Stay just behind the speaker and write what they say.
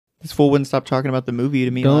This fool wouldn't stop talking about the movie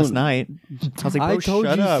to me last night. I was like, bro, told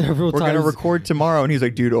shut you up. several We're going to times. record tomorrow. And he's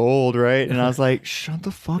like, dude, old, right? And I was like, shut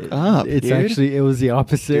the fuck up, It's dude. actually, it was the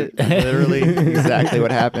opposite. Literally exactly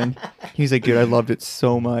what happened. He's like, dude, I loved it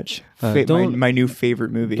so much. My new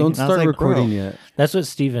favorite movie. Don't And I was start like, recording bro, yet. That's what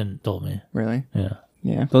Steven told me. Really? Yeah.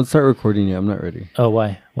 Yeah. Don't start recording yet. I'm not ready. Oh,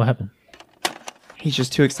 why? What happened? He's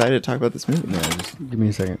just too excited to talk about this movie. Yeah, just give me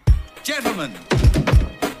a second. Gentlemen,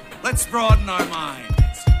 let's broaden our minds.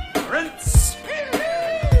 Prince.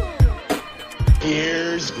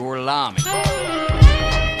 Here's Gorlami.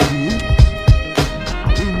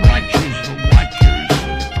 Who watches the watchers?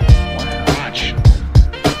 Watch.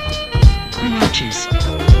 Who watches? The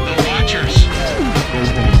watchers. Go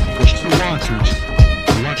home. Push the watchers.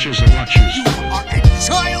 The watchers are watchers. You are a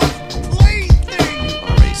child's plaything. You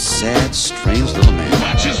are a sad, strange little man.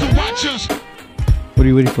 Watchers the watchers. What are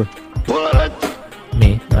you waiting for?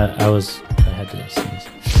 Me. I had to sneeze.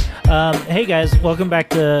 Hey guys, welcome back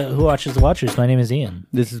to Who Watches the Watchers. My name is Ian.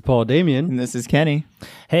 This is Paul Damien. And this is Kenny.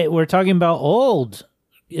 Hey, we're talking about Old,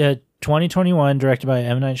 2021, directed by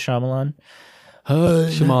M. Night Shyamalan.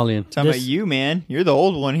 Shamalian. Talking about you, man. You're the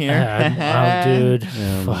old one here. Oh, dude.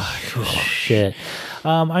 Fuck. Shit.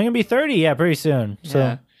 I'm going to be 30, pretty soon. So,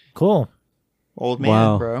 Yeah. cool. Old man,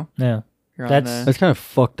 Wow. bro. Yeah. You're That's- That's kind of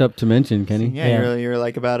fucked up to mention, Kenny. Yeah, you're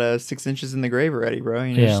like about 6 inches in the grave already, bro.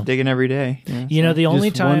 You're Yeah. just digging every day. You know, the only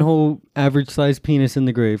Just one time whole average-sized penis in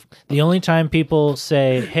the grave. people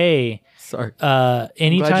say, hey, Sorry. I'm glad you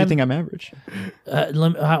anytime think I'm average. I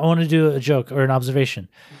want to do a joke or an observation.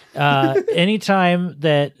 Anytime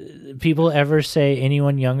that people ever say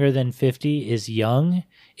anyone younger than 50 is young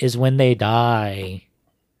is when they die.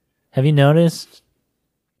 Have you noticed?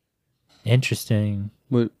 Interesting.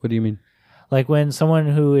 What do you mean? Like when someone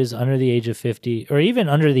who is under the age of 50 or even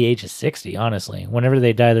under the age of 60, honestly, whenever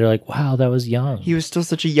they die, they're like, wow, that was young. He was still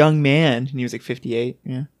such a young man. And he was like 58.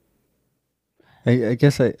 Yeah. I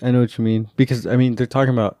guess I know what you mean. Because, I mean, they're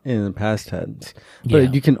talking about in the past tense. But Yeah.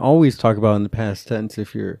 you can always talk about in the past tense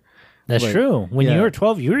if you're... That's like, true. When you yeah. were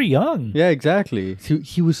 12, you were young. Yeah, exactly.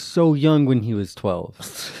 He was so young when he was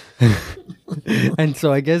 12. And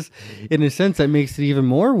so I guess, in a sense, that makes it even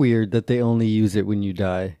more weird that they only use it when you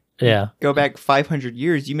die. Yeah. Go back 500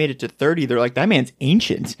 years. You made it to 30. They're like, that man's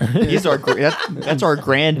ancient. He's our that's our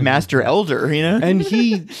grand master elder, you know? And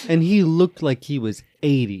he looked like he was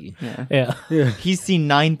 80. Yeah. He's seen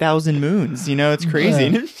 9,000 moons. You know, it's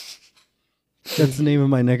crazy. That's the name of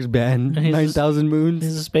my next band, He's- 9,000 Moons.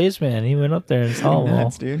 He's a spaceman. He went up there and saw them all.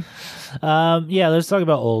 Nuts, dude. Yeah, let's talk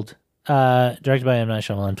about Old. Directed by M. Night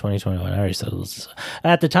Shyamalan, 2021. I already said this.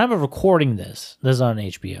 At the time of recording this is on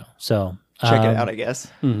HBO. So Check it out, I guess.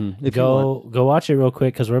 If you want. go watch it real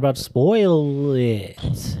quick because we're about to spoil it.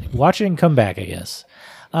 Watch it and come back, I guess.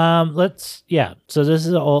 So this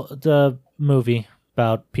is the movie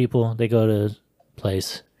about people. They go to a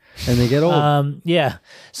place. And they get old.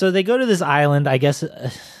 So they go to this island. I guess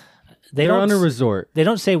They're on a resort. They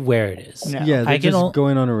don't say where it is. No. Yeah, they're I can just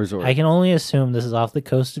going on a resort. I can only assume this is off the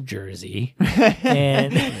coast of Jersey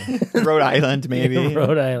and Rhode Island, maybe.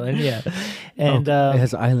 Rhode Island. Yeah, and it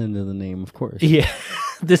has island in the name, of course. yeah,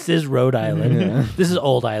 this is Rhode Island. Yeah. This is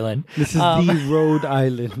Old Island. This is the Rhode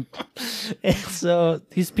Island. And so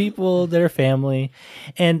these people, their family,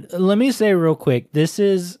 and let me say real quick, this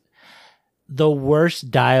is the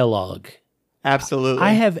worst dialogue Absolutely.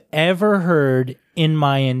 I have ever heard in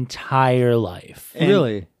my entire life. And-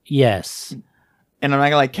 Really? Yes. And I'm not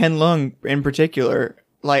gonna like Ken Leung in particular.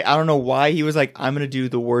 Like, I don't know why he was like, I'm gonna do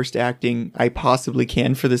the worst acting I possibly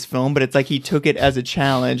can for this film, but it's like he took it as a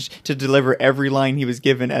challenge to deliver every line he was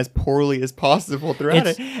given as poorly as possible throughout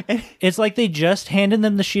It's- it. And It's like they just handed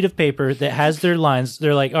them the sheet of paper that has their lines.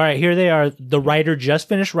 They're like, all right, here they are. The writer just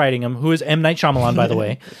finished writing them, who is M. Night Shyamalan, by the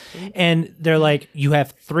way. And they're like, you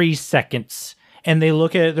have 3 seconds. And they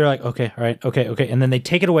look at it, they're like, okay, all right, okay. And then they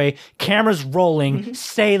take it away, cameras rolling,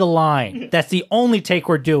 say the line. That's the only take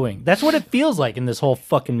we're doing. That's what it feels like in this whole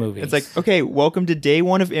fucking movie. it's like, okay, welcome to day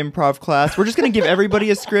 1 of improv class. We're just gonna give everybody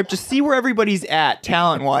a script, just see where everybody's at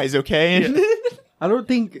talent wise, okay? I don't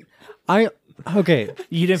think okay.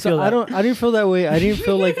 you didn't feel that. I didn't feel that way. I didn't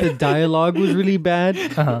feel like the dialogue was really bad.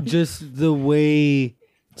 Just the way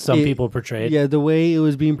Some it- people portrayed. Yeah, the way it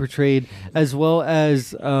was being portrayed, as well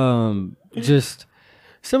as just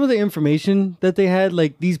some of the information that they had.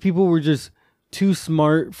 Like, these people were just too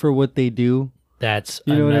smart for what they do. That's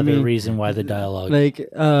You know what I another mean? reason why the dialogue. Like,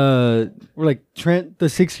 Trent, the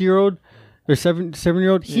 6-year-old or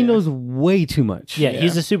 7-year-old, he knows way too much. yeah,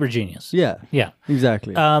 he's a super genius. Yeah, Yeah.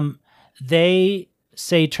 exactly. They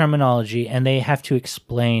say terminology and they have to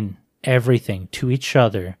explain everything to each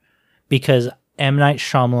other because M. Night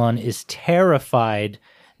Shyamalan is terrified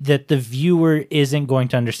that the viewer isn't going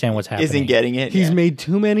to understand what's happening. Isn't getting it. He's yeah. made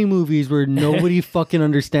too many movies where nobody fucking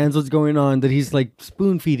understands what's going on that he's like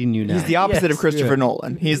spoon feeding you now. He's the opposite Yes. of Christopher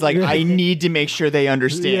Nolan. He's like, I need to make sure they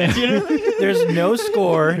understand. You know? There's no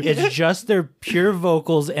score. It's just their pure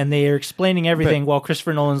vocals, and they are explaining everything while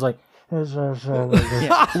Christopher Nolan's like,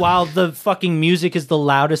 while the fucking music is the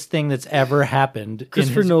loudest thing that's ever happened. in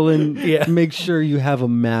Christopher his- Nolan Yeah. makes sure you have a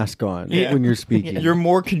mask on when you're speaking. You're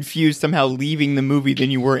more confused somehow leaving the movie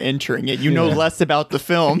than you were entering it. You know less about the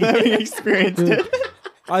film having experienced it.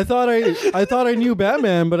 I thought I knew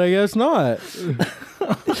Batman, but I guess not.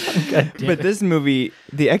 But this movie,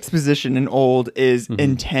 the exposition in Old is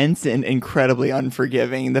intense and incredibly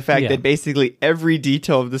unforgiving. The fact Yeah. that basically every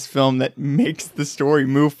detail of this film that makes the story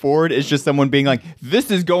move forward is just someone being like, this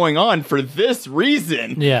is going on for this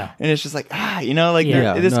reason. Yeah. And it's just like, you know, like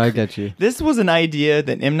Yeah. Yeah, this, no, I get you. This was an idea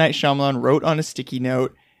that M. Night Shyamalan wrote on a sticky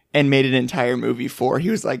note and made an entire movie for. He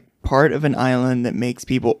was like, part of an island that makes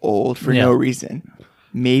people old for Yeah. no reason.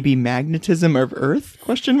 Maybe magnetism of Earth?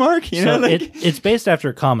 Question mark? You know, So like, it's based after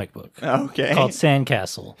a comic book okay. called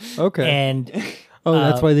Sandcastle. Okay. And Oh,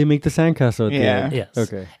 that's why they make the sandcastle at the yeah. end. yes.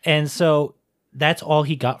 Okay. And so that's all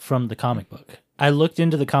he got from the comic book. I looked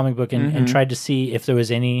into the comic book and tried to see if there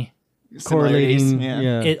was any. Similarities, Correlating.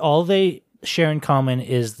 yeah. Yeah. All they share in common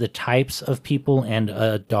is the types of people and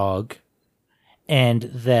a dog, and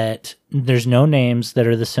that there's no names that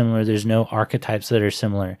are the similar. There's no archetypes that are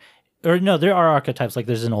similar. Or no, there are archetypes. Like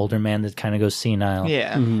there's an older man that kind of goes senile.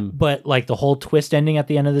 Yeah. But like the whole twist ending at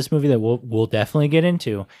the end of this movie that we'll definitely get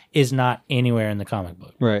into is not anywhere in the comic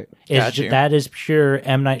book. Right. It's Got you. that is pure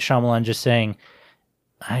M. Night Shyamalan just saying,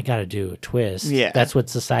 I got to do a twist. Yeah. That's what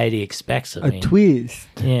society expects of A me. twist.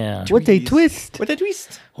 Yeah. What a twist. What a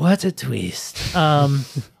twist. What's a twist?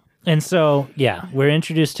 And so, yeah, we're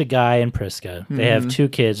introduced to Guy and Priska. They have two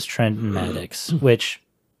kids, Trent and Maddox, which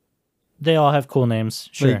they all have cool names.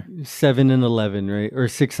 Sure. Like 7 and 11, right? Or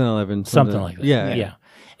 6 and 11. Something like that. Yeah. Yeah.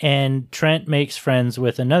 And Trent makes friends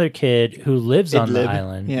with another kid who lives on the Idlib.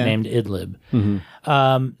 island Yeah. named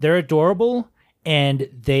Idlib. They're adorable and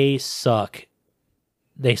they suck.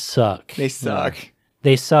 They suck. They suck.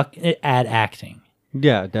 They suck at acting.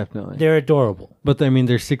 Yeah, definitely. They're adorable. But I mean,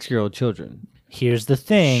 they're 6-year-old children. Here's the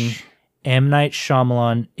thing. M. Night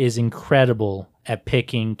Shyamalan is incredible at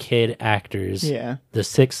picking kid actors. Yeah. The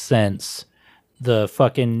Sixth Sense, the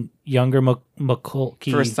fucking younger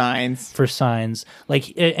McCulkey For signs. for Signs,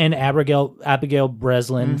 like, and Abigail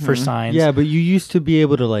Breslin for Signs. Yeah, but you used to be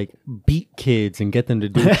able to like beat kids and get them to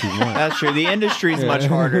do what you want. That's true. The industry's much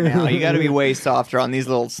harder now. You got to be way softer on these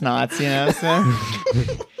little snots, you know?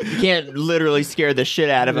 So you can't literally scare the shit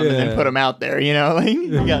out of them and then Yeah. put them out there, you know? Like,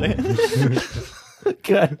 you got to.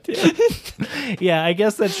 God damn. Yeah, I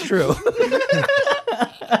guess that's true.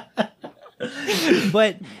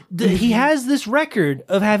 But he has this record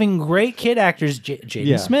of having great kid actors. Jaden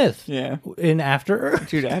Yeah. Smith Yeah. in After Earth.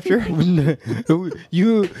 Dude, after.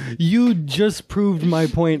 you just proved my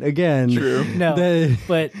point again. True. No, The-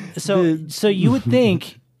 but so you would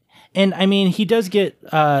think, and I mean, he does get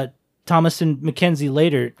Thomas and Mackenzie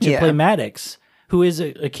later to Yeah. play Maddox, who is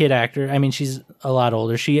a kid actor. I mean, she's a lot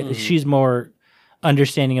older. She's more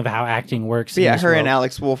understanding of how acting works. in Yeah, this her and world.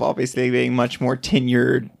 Alex Wolff obviously being much more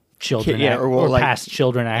tenured children, yeah, or like past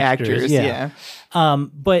children actors. Yeah.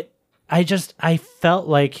 But I felt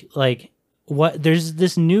like what there's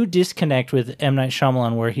this new disconnect with M. Night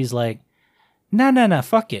Shyamalan where he's like, no,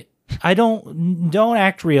 fuck it. I don't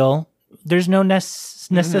act real. There's no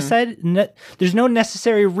necessary there's no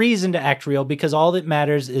necessary reason to act real because all that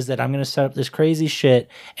matters is that I'm going to set up this crazy shit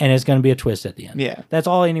and it's going to be a twist at the end. Yeah. That's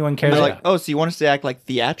all anyone cares They're about. like, oh, so you want us to act like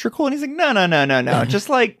theatrical? And he's like, no. Just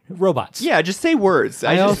like, Robots. yeah, just say words.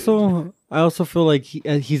 I also feel like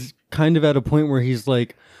he's kind of at a point where he's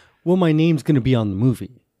like, well, my name's going to be on the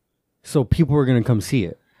movie, so people are going to come see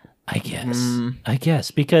it. I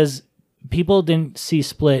guess because people didn't see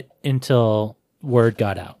Split until word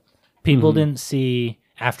got out. People didn't see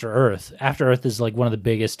After Earth. After Earth is like one of the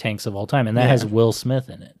biggest tanks of all time, and that has Will Smith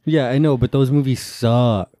in it. Yeah, I know, but those movies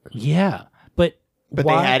suck. Yeah, but But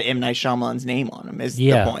why- they had M. Night Shyamalan's name on them is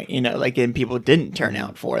Yeah. the point, you know, like, and people didn't turn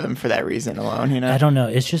out for them for that reason alone, you know? I don't know.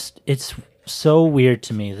 It's so weird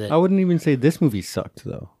to me that I wouldn't even say this movie sucked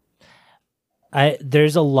though.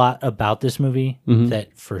 there's a lot about this movie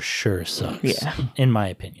that for sure sucks. Yeah. In my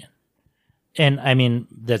opinion. And I mean,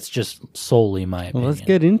 that's just solely my opinion. Well, let's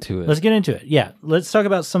get into it. Let's get into it. Yeah. Let's talk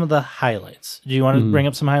about some of the highlights. Do you want to bring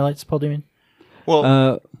up some highlights, Paul Damien?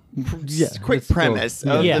 Well, yeah, quick let's go. premise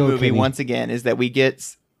Yeah, of Yeah. the go, movie, Kenny. once again, is that we get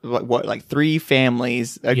like three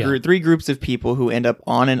families, Yeah. three groups of people who end up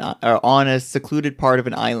on a secluded part of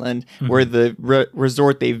an island where the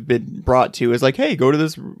resort they've been brought to is like, hey, go to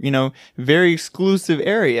this, very exclusive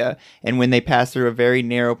area. And when they pass through a very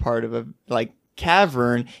narrow part of a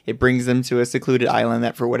cavern, it brings them to a secluded island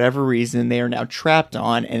that for whatever reason they are now trapped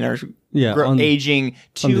on and are aging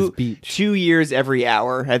on this beach. 2 years every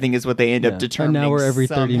hour, I think is what they end up determining. An hour every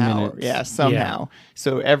 30 somehow. minutes. Yeah, somehow.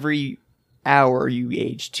 So every hour you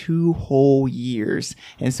age 2 whole years.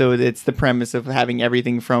 And so it's the premise of having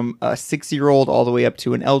everything from a 6-year-old all the way up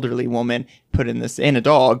to an elderly woman put in this, and a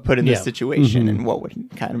dog put in this situation, and what would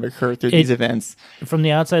kind of occur through these events. From the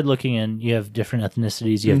outside looking in, you have different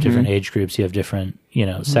ethnicities, you have different age groups, you have different,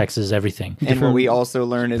 sexes, everything. And what we also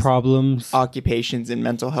learn is problems, occupations, and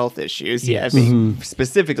mental health issues. Yes. Yeah, being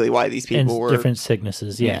specifically why these people And were different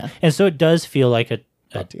sicknesses, Yeah. And so it does feel like a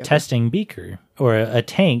testing beaker or a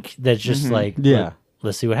tank that's just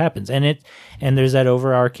let's see what happens. And there's that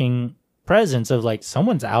overarching presence of like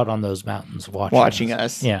someone's out on those mountains watching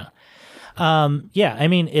us. Yeah. I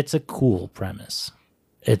mean, it's a cool premise.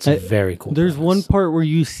 It's a very cool There's premise. one part where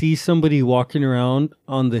you see somebody walking around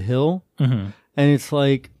on the hill, and it's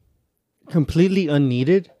like completely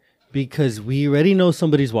unneeded because we already know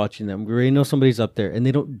somebody's watching them. We already know somebody's up there, and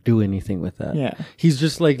they don't do anything with that. Yeah. He's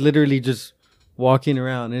just like literally just walking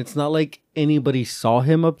around, and it's not like anybody saw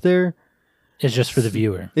him up there. It's just for the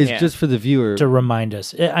viewer. It's just for the viewer to remind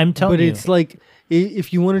us. I'm telling you. But it's like,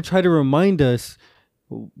 if you want to try to remind us,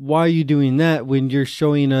 why are you doing that when you're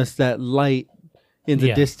showing us that light in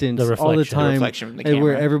the distance all the time, reflection from the and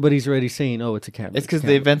where camera. everybody's already saying, "Oh, it's a camera." It's because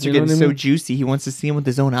the events are getting so juicy. He wants to see them with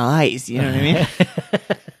his own eyes. You know what I mean?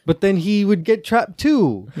 But then he would get trapped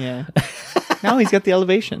too. Yeah. Now he's got the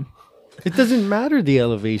elevation. It doesn't matter the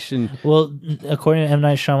elevation. Well, according to M.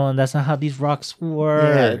 Night Shyamalan, that's not how these rocks work.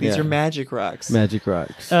 Yeah, these are magic rocks. Magic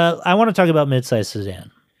rocks. I want to talk about Mid-Sized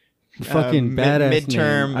Sedan. Fucking badass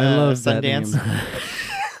midterm name. I love Sundance. that name.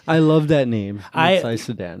 I love that name. I- Mid-sized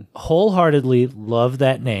sedan. Wholeheartedly love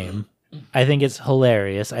that name. I think it's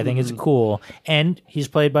hilarious. I think it's cool. And he's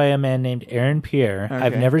played by a man named Aaron Pierre.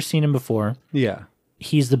 I've never seen him before. Yeah.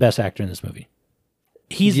 He's the best actor in this movie.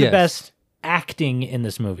 He's the Yes. best acting in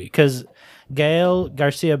this movie because Gael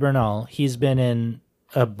Garcia Bernal, he's been in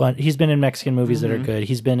he's been in Mexican movies that are good.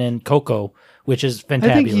 He's been in Coco, which is I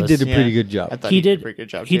fantabulous. think he did a pretty Yeah. good job. I thought He he did did a pretty good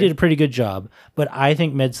job. He too. did a pretty good job, but I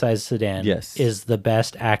think Mid-Sized Sedan Yes. is the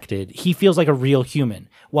best acted. He feels like a real human,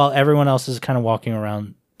 while everyone else is kind of walking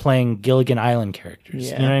around playing Gilligan Island characters.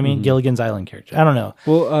 Yeah. You know what I mean? Gilligan's Island characters. I don't know.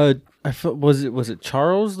 Well, I felt was it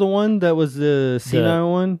Charles the one that was the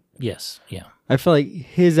senile one? Yes, yeah. I felt like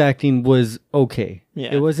his acting was okay.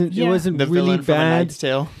 Yeah. It wasn't Yeah. really the villain from A bad. Knight's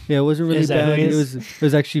Tale. Yeah, it wasn't really Is that who bad. it It is?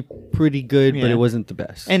 was actually pretty good, but Yeah. it wasn't the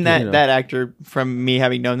best. And that, you know? that actor, from me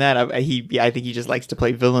having known that, I think he just likes to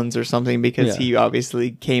play villains or something because Yeah. he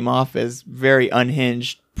obviously came off as very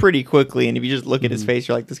unhinged pretty quickly. And if you just look at his face,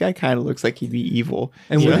 you're like, this guy kind of looks like he'd be evil.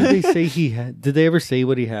 And what did they say he had? Did they ever say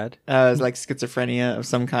what he had? It was like schizophrenia of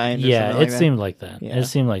some kind. Or Yeah, something it like that. seemed like that. Yeah. It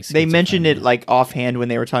seemed like They mentioned schizophrenia. it like offhand when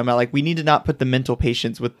they were talking about like we need to not put the mental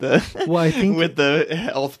patients with the Well, I think- with the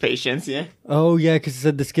health patients. Yeah, Oh yeah, because it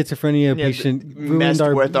said the schizophrenia patient ruined messed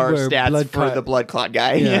with our stats blood for clot. the blood clot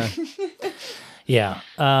guy. Yeah. Yeah.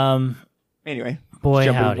 Anyway, Boy,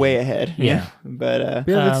 jumping howdy. way ahead. Yeah. But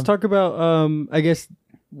Yeah, let's talk about I guess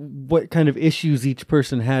what kind of issues each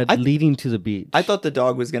person had leading to the beach. I thought the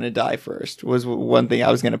dog was going to die first was one thing I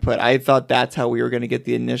was going to put. I thought that's how we were going to get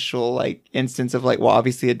the initial like instance of like, well,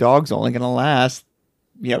 obviously a dog's only going to last,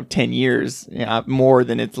 10 years, more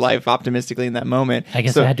than its life optimistically in that moment. I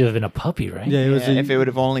guess So, it had to have been a puppy, right? yeah, it was. if it would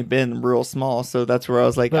have only been real small. So that's where I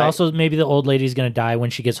was like, But also, maybe the old lady's going to die when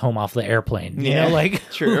she gets home off the airplane. You Yeah, know, like,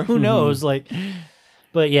 true. who knows? Like,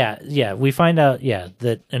 but yeah, we find out,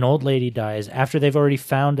 that an old lady dies after they've already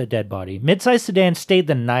found a dead body. Mid-sized Sedan stayed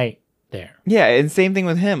the night there. yeah, and same thing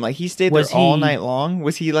with him. Like he stayed Was there all he- night long.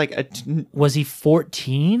 Was he like Was he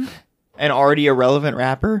 14? an already irrelevant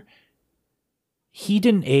rapper? He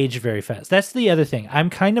didn't age very fast. That's the other thing. I'm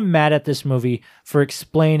kind of mad at this movie for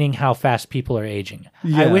explaining how fast people are aging. I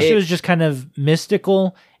Yeah. wish it was just kind of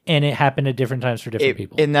mystical and it happened at different times for different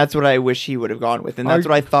people. And that's what I wish he would have gone with. And that's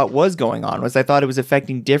what I thought was going on was I thought it was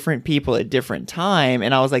affecting different people at different time.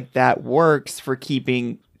 And I was like, that works for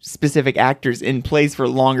keeping specific actors in place for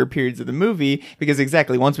longer periods of the movie. Because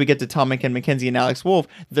exactly, once we get to Tom and Mackenzie and Alex Wolff,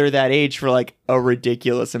 they're that age for like a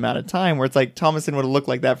ridiculous amount of time where it's like Thomason would have looked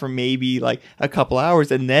like that for maybe like a couple hours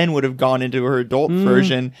and then would have gone into her adult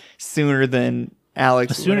version sooner than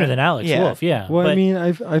Alex. Sooner than Alex Wolff, yeah. Well, But I mean,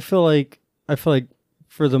 I feel like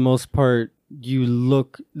for the most part, you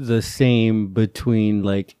look the same between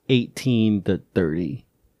like 18 to 30.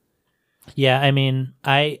 Yeah, I mean,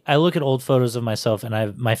 I look at old photos of myself,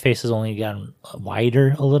 and my face has only gotten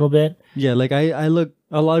wider a little bit. Yeah, like I look.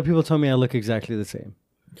 A lot of people tell me I look exactly the same.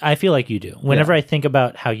 I feel like you do. Whenever I think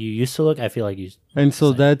about how you used to look, I feel like you. And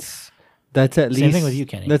so that's at least Same thing with you,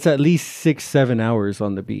 Kenny. That's at least 6-7 hours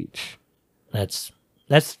on the beach. That's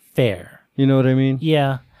fair. You know what I mean?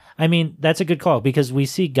 Yeah, I mean that's a good call because we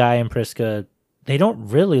see Guy and Priska. They don't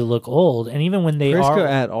really look old, and even when they Priska are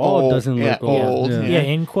at all old, doesn't look old. old, yeah,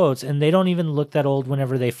 in quotes, and they don't even look that old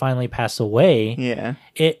whenever they finally pass away. Yeah.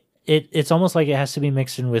 It's almost like it has to be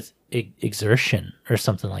mixed in with exertion or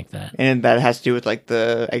something like that. And that has to do with like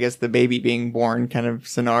the baby being born kind of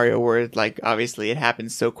scenario where it's like obviously it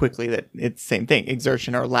happens so quickly that it's the same thing,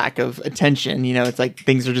 exertion or lack of attention. You know, it's like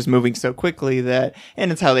things are just moving so quickly that,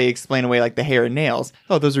 and it's how they explain away like the hair and nails.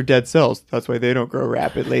 Oh, those are dead cells. That's why they don't grow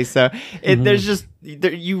rapidly. So there's just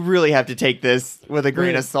you really have to take this with a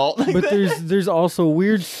grain of salt. But there's also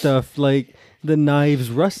weird stuff like the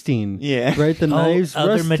knives rusting. Yeah. Right? The knives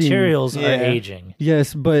other rusting. materials are Yeah. aging.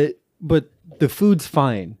 Yes, but the food's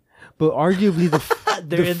fine. But arguably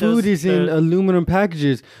They're the in food is in the aluminum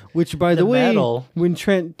packages, which by the way, metal. when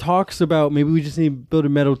Trent talks about maybe we just need to build a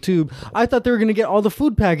metal tube, I thought they were going to get all the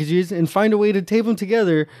food packages and find a way to tape them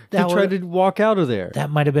together That to try would- to walk out of there.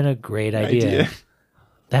 That might have been a great idea.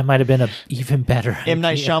 That might have been a even better. M.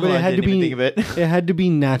 Night idea. Shyamalan But it had didn't to be even think of it. it had to be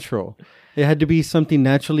natural. It had to be something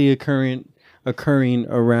naturally occurring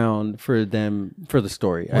around for the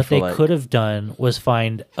story. I What feel they like. could have done was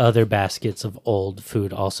find other baskets of old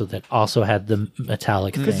food also that also had the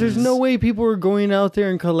metallic things. Because there's no way people were going out there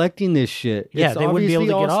and collecting this shit. Yeah, It's they wouldn't be able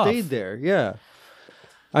to obviously get all off. stayed there. Yeah,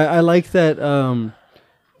 I like that.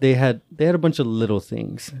 They had a bunch of little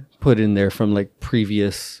things put in there from like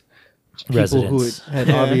previous people Residents. who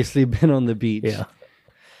had obviously been on the beach. Yeah.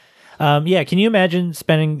 Yeah, can you imagine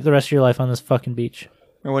spending the rest of your life on this fucking beach?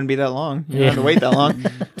 It wouldn't be that long. You don't have to wait that long.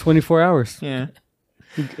 24 hours, Yeah.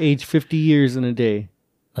 age 50 years in a day.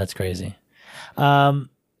 That's crazy.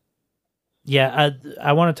 Yeah,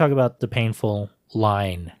 I want to talk about the painful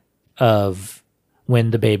line of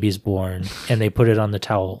when the baby's born and they put it on the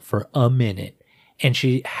towel for a minute. And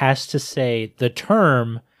she has to say the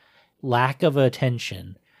term lack of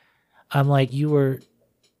attention. I'm like, you were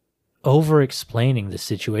over explaining the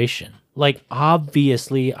situation. Like,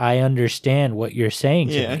 obviously, I understand what you're saying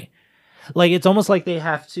to Yeah. me. Like, it's almost like they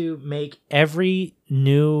have to make every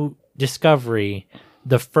new discovery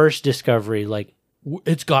the first discovery, like,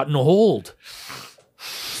 it's gotten old.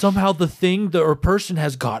 Somehow the thing or person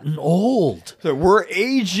has gotten old. So we're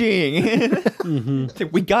aging.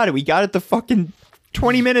 We got it. We got it the fucking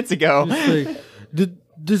 20 minutes ago. Like,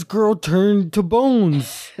 this girl turned to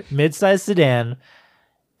bones. Mid-sized sedan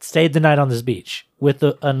stayed the night on this beach with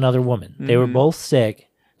another woman. They were both sick.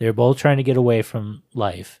 They were both trying to get away from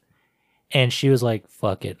life. And she was like,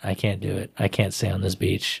 fuck it. I can't do it. I can't stay on this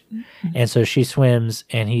beach. And so she swims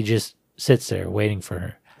and he just sits there waiting for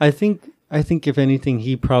her. I think if anything,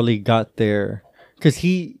 he probably got there because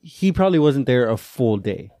he probably wasn't there a full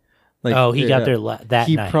day. Like, Oh, he got there that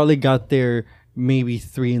he night. probably got there maybe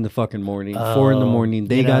 3 in the fucking morning, 4 in the morning.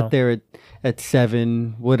 They you know. got there at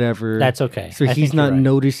 7, whatever. That's okay. So I he's think you're not right.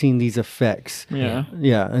 noticing these effects. Yeah.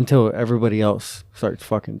 Yeah, until everybody else starts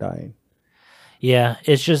fucking dying. Yeah,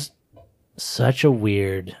 it's just such a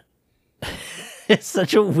weird... it's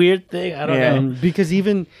such a weird thing. I don't Yeah. know. Because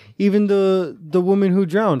even the woman who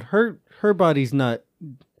drowned, her body's not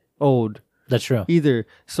old That's true. either.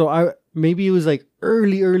 So maybe it was like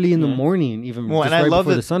early in the morning, even Well, just and I right love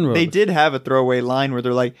before that the sun rose. they did have a throwaway line where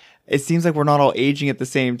they're like, it seems like we're not all aging at the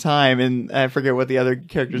same time. And I forget what the other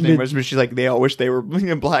character's name was, but she's like, they all wish they were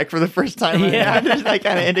black for the first time. Yeah. To like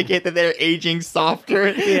kind of indicate that they're aging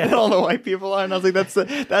softer than all the white people are. And I was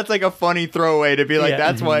like, that's like a funny throwaway to be like, Yeah.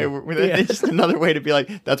 that's why it's just another way to be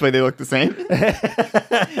like, that's why they look the same.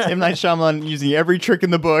 M. Night Shyamalan using every trick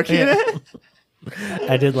in the book.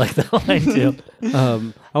 I did like that line too.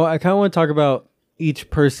 I kind of want to talk about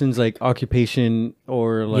each person's like occupation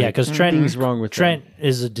or like Yeah, because Trent things wrong with Trent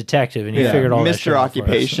is a detective, and he Yeah. figured all that shit Mr. out for us.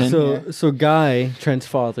 Occupation. them. So Guy, Trent's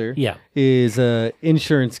father, Yeah. is a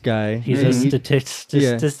insurance guy. He's And a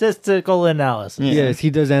yeah. statistical analysis. Yes,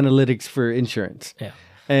 he does analytics for insurance. Yeah.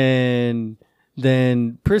 And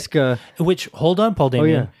then Priska, Which, hold on, Paul Damien.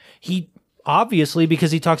 yeah. He obviously,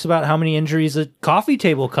 because he talks about how many injuries a coffee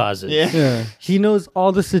table causes. Yeah. he knows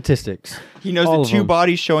all the statistics. He knows All that of two them.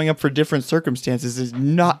 bodies showing up for different circumstances is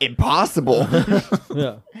not impossible.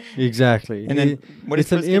 Yeah, exactly. And then what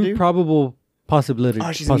does it's an Priska do? improbable possibility.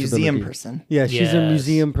 Oh, she's a museum possibility. person. Yeah, she's a Yes.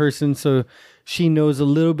 museum person, so she knows a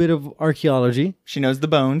little bit of archaeology, She knows the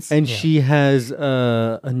bones. and she has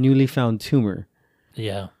a newly found tumor.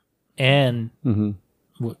 Yeah. And Mm-hmm.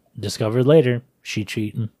 discovered later, she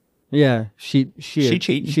cheating. Yeah, she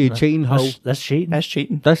cheating. She a cheating hoe. That's cheating. That's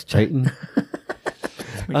cheating. That's cheating.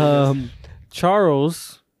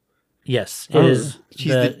 Charles, Yes. Oh, Is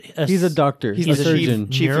he's a doctor. He's a the surgeon.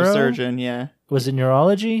 chief of Neuro? surgeon. Yeah, Was it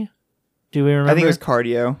neurology? Do we remember? I think it was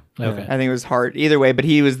cardio. Okay. I think it was heart. Either way, but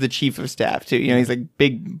he was the chief of staff too. You know, he's like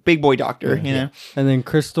big boy doctor. You know, And then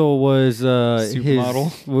Crystal was his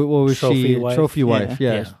Supermodel. What was Trophy she? wife. Trophy wife.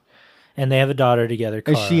 Yeah. Yeah. Yeah. And they have a daughter together.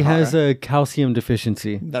 And Cara. she has a calcium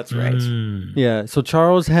deficiency. that's right. Mm. Yeah. So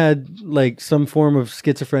Charles had like some form of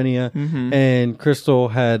schizophrenia, and Crystal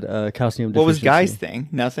had calcium deficiency. What was Guy's thing?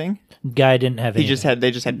 Nothing. Guy didn't have They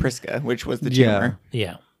anything. just had Priska, which was the Yeah. tumor.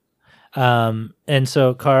 Yeah. And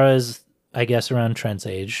so Kara's, I guess, around Trent's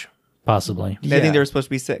age, possibly. I think they were supposed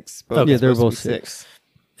to be 6. Both Yeah, were they were supposed both to be 6.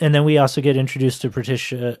 And then we also get introduced to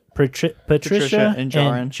Patricia and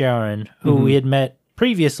Jaren. Jaren, who we had met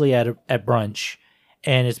previously at brunch,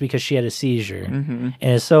 and it's because she had a seizure, and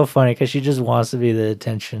it's so funny because she just wants to be the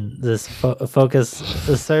attention, this focus,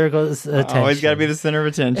 the circle attention. Always got to be the center of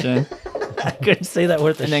attention. I couldn't say that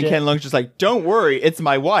word. And then Ken Lung's just like, "Don't worry, it's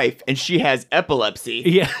my wife, and she has epilepsy."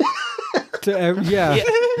 Yeah. Yeah,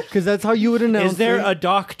 because that's how you would announce. Is there it. a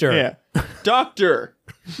doctor? Yeah, doctor.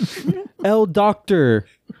 El Doctor?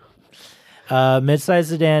 Midsize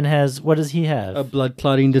sedan has, what does he have? A blood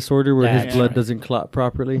clotting disorder where his That's blood right. doesn't clot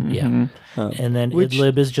properly. Yeah. And then Which-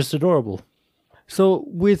 Idlib is just adorable. So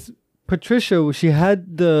with Patricia, she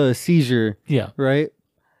had the seizure, Yeah. right?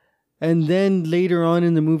 And then later on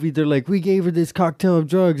in the movie, they're like, "We gave her this cocktail of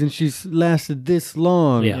drugs, and she's lasted this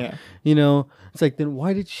long." Yeah. Yeah. You know, it's like, then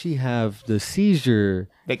why did she have the seizure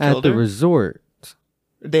They at killed the her? resort?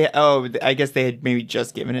 I guess they had maybe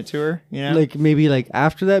just given it to her. You know, Like maybe like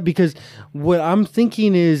after that, because what I'm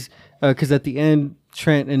thinking is, because at the end,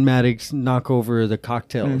 Trent and Maddox knock over the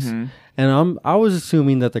cocktails, and I was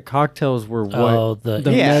assuming that the cocktails were what Oh, the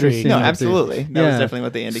yeah, medicine no, that they- absolutely. That was definitely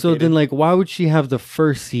what they indicated. So then, like, why would she have the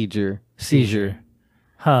first seizure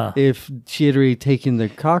Huh. if she had already taken the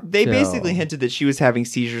cocktail? They basically hinted that she was having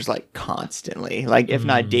seizures like constantly, like if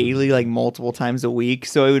not daily, like multiple times a week.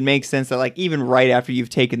 So it would make sense that like even right after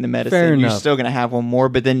you've taken the medicine, Fair you're enough. still going to have one more.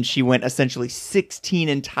 But then she went essentially 16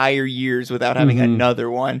 entire years without having another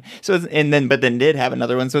one. So but then did have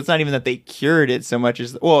another one. So it's not even that they cured it so much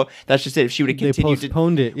as that's just it. If she would have They continued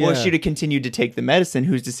postponed it, well, if yeah. she'd have continued to take the medicine,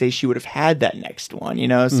 who's to say she would have had that next one? You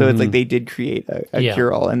know, so it's like they did create a Yeah.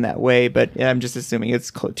 cure all in that way. But yeah, I'm just assuming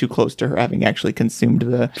it's too close to her having actually consumed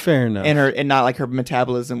the Fair enough. and not like her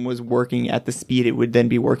metabolism was working at the speed it would then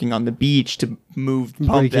be working on the beach to pump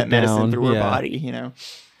Break that it medicine down, through her yeah. body, you know.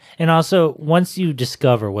 And also, once you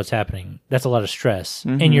discover what's happening, that's a lot of stress.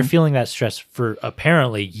 And you're feeling that stress for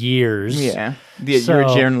apparently years. Yeah, So- your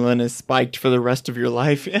adrenaline is spiked for the rest of your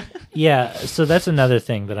life. Yeah. So that's another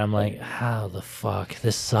thing that I'm like, how the fuck?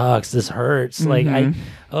 This sucks. This hurts. Like, You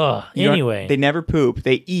don't- anyway. they never poop.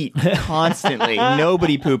 They eat constantly.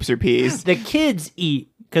 Nobody poops or pees. The kids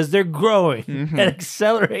eat because they're growing at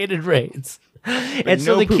accelerated rates. And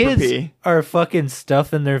so no the poop or kids pee. are fucking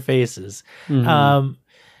stuffing their faces.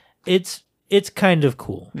 It's kind of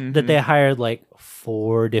cool that they hired like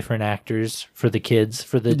 4 different actors for the kids,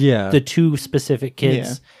 for the Yeah. the 2 specific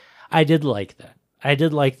kids. Yeah. I did like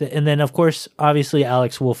that. And then of course, obviously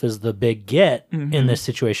Alex Wolff is the big get in this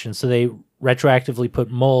situation. So they retroactively put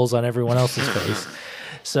moles on everyone else's face.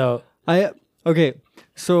 So Okay,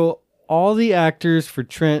 so all the actors for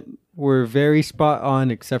Trent were very spot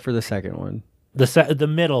on except for the second one. the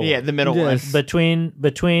middle, Yeah, the middle Yes. one.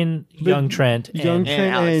 between young Trent and Young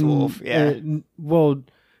Trent Alex Wolff, yeah. well,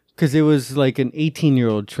 because it was like an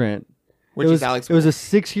 18-year-old Trent. Which it was, is Alex It was a Wolff.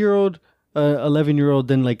 6-year-old, 11-year-old,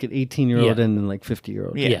 then like an 18-year-old, Yeah. and then like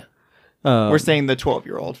 50-year-old. Yeah. yeah. We're saying the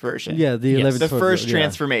 12-year-old version. Yeah, the Yes. 11, The 12-year-old, first yeah.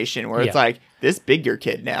 transformation where it's Yeah. like this bigger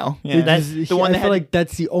kid now. Yeah. That's- the one I that feel had like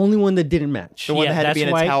that's the only one that didn't match. the one Yeah, that had to be in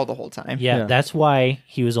that's a why- towel the whole time. Yeah, Yeah. that's why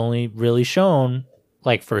he was only really shown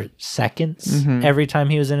like for seconds every time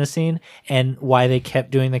he was in a scene, and why they kept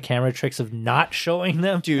doing the camera tricks of not showing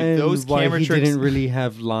them. Dude, And those why camera he tricks, didn't really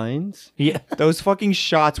have lines. Yeah, those fucking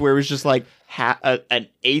shots where it was just like an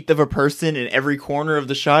eighth of a person in every corner of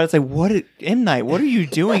the shot. It's like, M. Night, what are you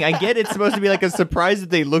doing? I get it's supposed to be like a surprise that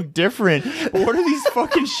they look different, but what are these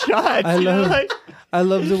fucking shots? I You know, love- like, I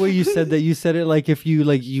love the way you said that. You said it like if you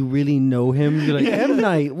really know him. You're like, M.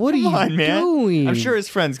 Night, what are come you on, man. doing? I'm sure his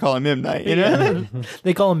friends call him M. Night, you know?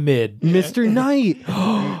 they call him mid. Mr. Knight.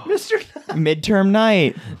 Mr. Midterm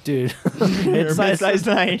night. dude. Mid-sized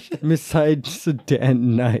night. Midnight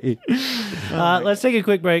sedan night. Let's take a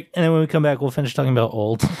quick break, and then when we come back, we'll finish talking about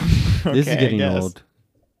old. This is Okay, I getting guess. old.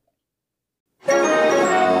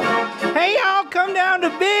 Hey, y'all, come down to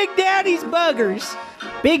Big Daddy's Buggers.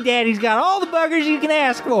 Big Daddy's got all the buggers you can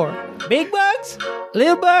ask for. Big bugs,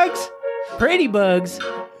 little bugs, pretty bugs,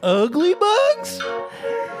 ugly bugs,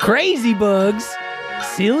 crazy bugs,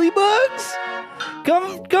 silly bugs.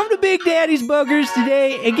 Come to Big Daddy's Buggers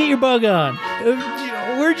today and get your bug on.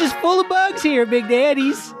 We're just full of bugs here, Big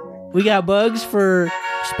Daddy's. We got bugs for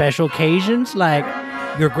special occasions like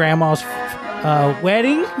your grandma's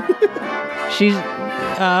wedding. She's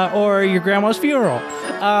or your grandma's funeral.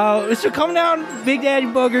 So come down, Big Daddy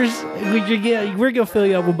Buggers. We're gonna fill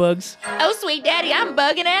you up with bugs. Oh, sweet daddy, I'm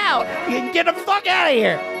bugging out. Get the fuck out of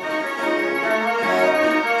here.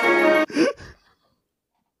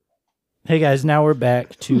 Hey guys, now we're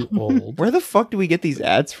back to old. Where the fuck do we get these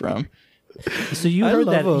ads from? So you I heard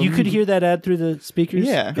love that? 'em. You could hear that ad through the speakers?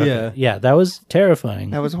 Yeah. Yeah. Yeah, that was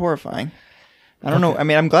terrifying. That was horrifying. I don't know. I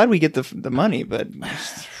mean, I'm glad we get the money, but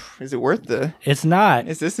is it worth the? It's not.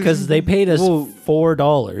 Is this- because they paid us Well,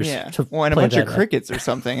 $4 Yeah. to Well, and a play bunch of that ad. crickets or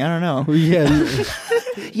something. I don't know. Yeah.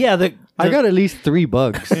 Yeah, I got at least 3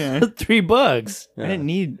 bugs. the 3 bugs. I didn't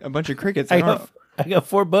need a bunch of crickets. I got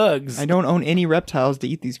 4 bugs. I don't own any reptiles to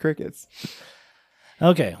eat these crickets.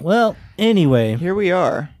 Okay, well, anyway, Here we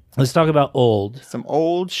are. let's talk about old. Some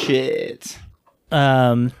old shit.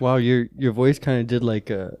 Wow, your voice kind of did like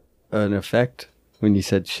an effect when you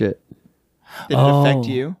said shit. Did it affect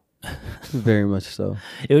you? Very much so.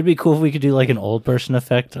 It would be cool if we could do like an old person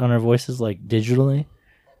effect on our voices, like digitally.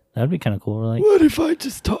 That'd be kind of cool. We're like, What if I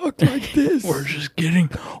just talked like this? we're just getting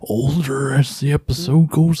older as the episode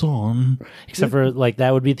goes on. Except for like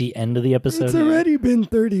that would be the end of the episode. been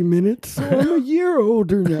 30 minutes, so I'm a year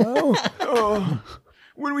older now.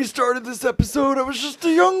 When we started this episode, I was just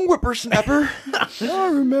a young whippersnapper. I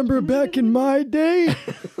remember back in my day,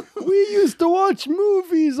 we used to watch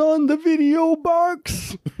movies on the video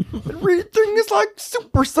box. Read things like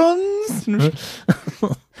Super Sons.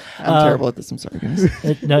 I'm terrible at this. I'm sorry,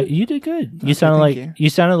 guys. No, you did good. You thank you.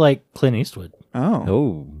 sounded like Clint Eastwood.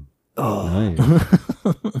 Oh. Nice.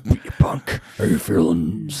 Punk. Are you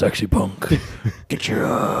feeling sexy, punk?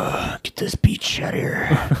 Get this beach out of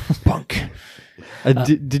here. Punk.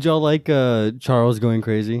 Did y'all like Charles going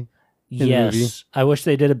crazy? the movie? Yes, I wish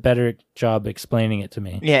they did a better job explaining it to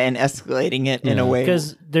me. Yeah, and escalating it in a way.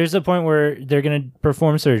 Because there's a point where they're going to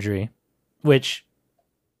perform surgery, which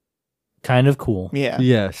kind of cool. Yeah.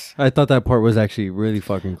 Yes. I thought that part was actually really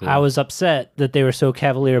fucking cool. I was upset that they were so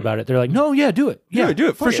cavalier about it. They're like, no, yeah, do it. Yeah, do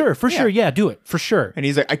it. For Fuck it. sure. For Yeah. sure. Yeah, do it. For sure. And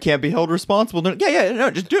he's like, I can't be held responsible. Yeah,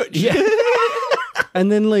 no, just do it. Yeah.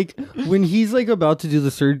 And then, like, when he's like about to do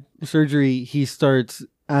the surgery, he starts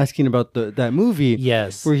asking about that movie.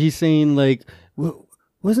 Yes. Where he's saying, like,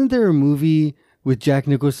 wasn't there a movie with Jack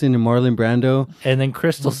Nicholson and Marlon Brando? And then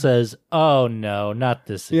Crystal says, oh, no, not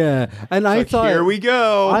this. Yeah. And I thought, here we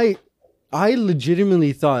go. I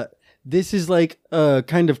legitimately thought this is like a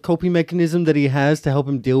kind of coping mechanism that he has to help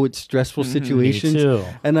him deal with stressful situations. Me too.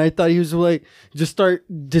 And I thought he was like, just start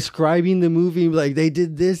describing the movie, like they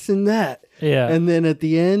did this and that. Yeah. And then at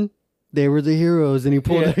the end, they were the heroes, and he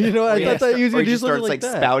pulled. Yeah. You know, I thought that he was or gonna he do just something starts like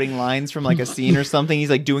that. spouting lines from like a scene or something. He's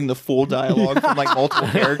like doing the full dialogue from like multiple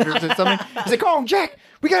characters or something. He's like, "Oh, Jack,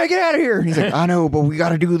 we gotta get out of here." And he's like, "I know, but we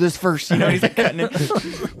gotta do this first." You know, he's like cutting it.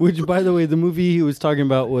 Which, by the way, the movie he was talking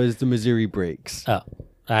about was The Missouri Breaks. Oh,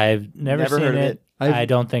 I've never seen heard of it. it. I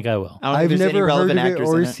don't think I will. I don't I've think there's any never heard relevant of it actors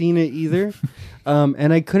or in it. seen it either,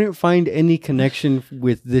 and I couldn't find any connection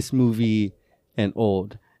with this movie and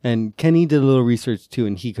Old. And Kenny did a little research too,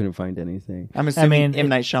 and he couldn't find anything. I'm assuming mean, M.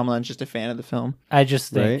 Night Shyamalan's just a fan of the film. I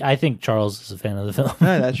just think Right? I think Charles is a fan of the film.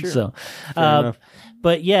 that's true. So, enough.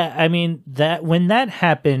 but yeah, I mean that when that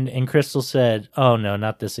happened and Crystal said, "Oh no,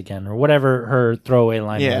 not this again," or whatever her throwaway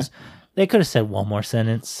line Yeah. was, they could have said one more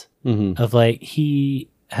sentence Mm-hmm. of like he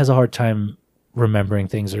has a hard time remembering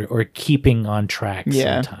things or keeping on track.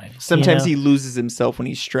 Yeah. Sometimes He loses himself when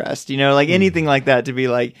he's stressed. You know, like anything like that to be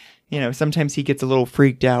like, you know, sometimes he gets a little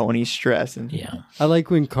freaked out when he's stressed. And yeah. I like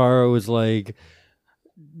when Kara was like,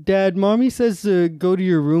 "Dad, Mommy says to go to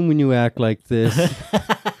your room when you act like this."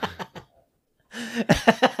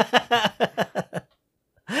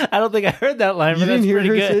 I don't don't think I heard that line, You but didn't that's hear pretty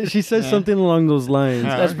her good. say, she says something along those lines.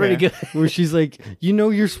 That's pretty good. Where she's like,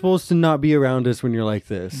 you're supposed to not be around us when you're like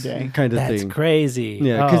this, Dang. kind of That's thing. crazy.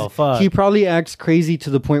 Yeah, Oh, because fuck. he probably acts crazy to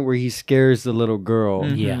the point where he scares the little girl.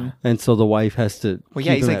 Yeah. And so the wife has to Well,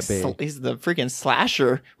 yeah, keep he's him like at bay. he's the freaking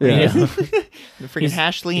slasher. Yeah. the freaking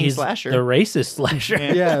hash lean He's slasher. the racist slasher.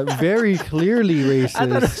 Yeah, very clearly racist. I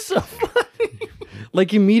thought it was so funny.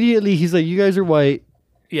 Like immediately he's like, you guys are white.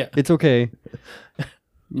 Yeah. It's okay.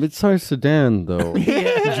 It's our Sedan though.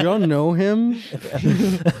 Did y'all know him?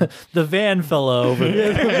 The van fella over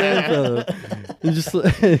there. And just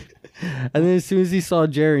and then as soon as he saw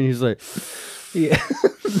Jerry, he's like, Yeah.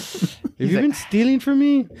 have you been stealing from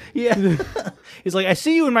me? Yeah. He's like, I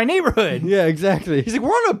see you in my neighborhood. Yeah, exactly. He's like, we're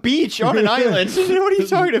on a beach on an island. What are you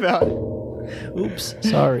talking about? Oops.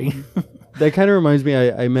 Sorry. That kind of reminds me.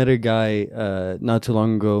 I met a guy not too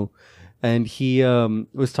long ago, and he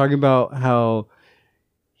was talking about how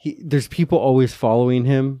there's people always following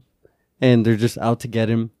him, and they're just out to get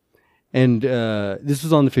him. And this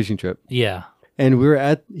was on the fishing trip, Yeah. and we were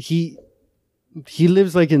at he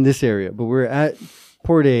lives like in this area, but we were at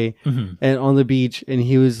Port A and on the beach, and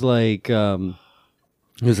he was like, I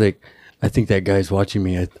think that guy's watching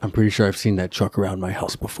me. I'm pretty sure I've seen that truck around my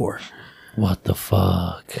house before. What the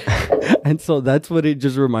fuck? And so that's what it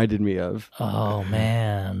just reminded me of. Oh,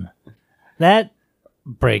 man. That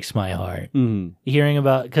breaks my heart. Hearing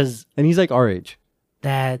about, because And he's like our age.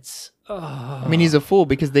 that's, I mean, he's a fool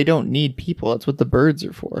because they don't need people. That's what the birds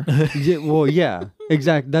are for. Yeah, well, yeah,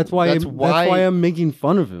 exactly. That's why I'm making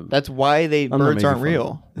fun of him. That's why not birds making aren't fun.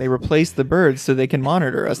 real. They replace the birds so they can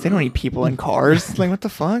monitor us. They don't need people in cars. Like, what the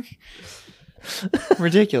fuck?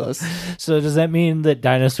 Ridiculous. so does that mean that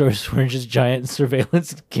dinosaurs were just giant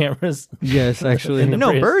surveillance cameras? Yes, actually. In the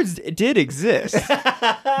No, Brit- birds did exist.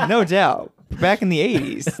 No doubt. Back in the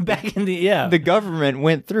 80s. Back in the The government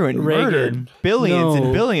went through and Reagan. murdered billions No.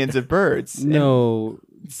 and billions of birds. No,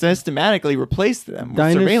 And systematically replaced them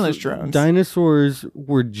with surveillance drones. Dinosaurs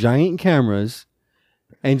were giant cameras,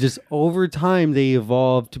 and just over time they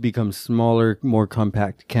evolved to become smaller, more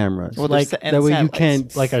compact cameras. Well, like, there's- and that way you satellites.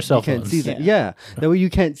 can't Like our cell you can't phones. see them. Yeah, that way you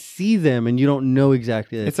can't see them, and you don't know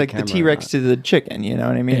exactly. That It's like the a camera or T-Rex not. to the chicken, you know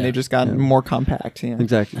what I mean? Yeah. They've just gotten more compact. You know?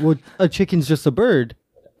 Exactly. Well, a chicken's just a bird,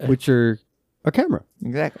 which are a camera.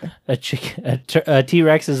 Exactly. a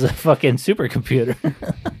T-Rex is a fucking supercomputer.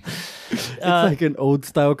 It's like an old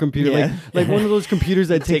style computer, yeah. like one of those computers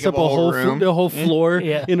that takes Take up up a whole room. the whole floor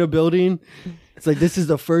Yeah. in a building. It's like this is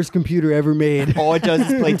the first computer ever made. All it does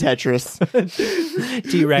is play Tetris.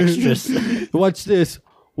 T-Rex just, Watch this.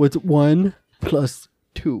 What's 1 +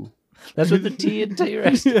 2? that's what the T in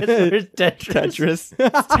T-Rex is. There's Tetris. Tetris.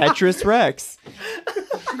 It's Tetris Rex.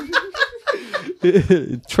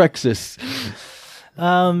 Trexus.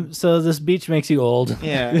 So this beach makes you old.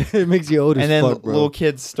 Yeah. It makes you old as And then fuck, bro. little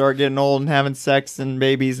kids start getting old and having sex and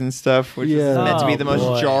babies and stuff, which is Yeah. meant to be Oh, the most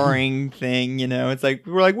boy. jarring thing, you know. It's like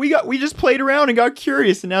we just played around and got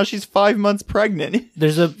curious, and now she's 5 months pregnant.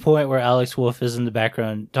 There's a point where Alex Wolff is in the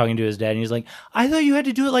background talking to his dad, and he's like, I thought you had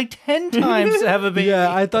to do it like 10 times to have a baby.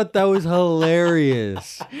 Yeah, I thought that was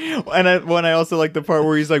hilarious. And I also like the part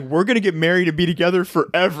where he's like, "We're gonna get married and be together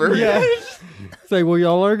forever." Yeah. It's like, well,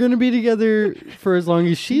 y'all are going to be together for as long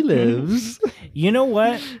as she lives. You know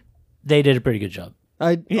what? They did a pretty good job.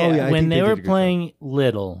 I Yeah. I When think they were did a good job. playing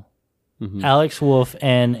Little, Alex Wolff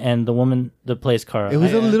and the woman that plays Kara. It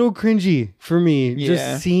was a little cringy for me, Yeah.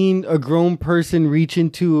 just seeing a grown person reach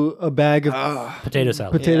into a bag of potato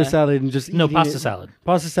salad. potato Yeah. salad and just No, eating pasta it. salad.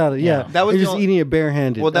 Pasta salad, yeah. That was They're the just only- eating it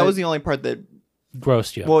barehanded. Well, that was the only part that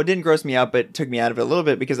Grossed you. it didn't gross me out, but took me out of it a little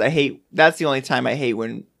bit because that's the only time I hate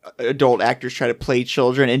when adult actors try to play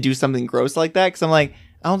children and do something gross like that. Because I'm like,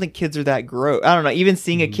 I don't think kids are that gross. I don't know. Even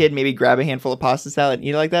seeing a kid maybe grab a handful of pasta salad and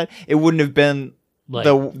eat it like that, it wouldn't have been Like-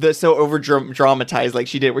 the so over dramatized like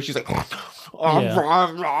she did, where she's like,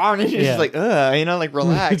 and she's Yeah. just like, you know, like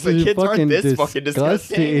relax. Like It's kids aren't this fucking fucking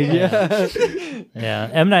disgusting. Yeah. Yeah,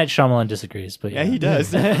 M. Night Shyamalan disagrees, but Yeah, he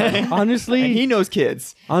does. honestly, And he knows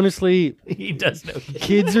kids. honestly, he does know.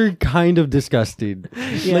 kids are kind of disgusting.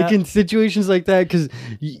 Yeah. Like in situations like that, because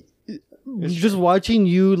just watching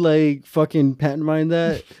you like fucking pantomime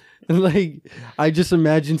that. Like, I just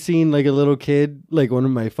imagine seeing like a little kid, like one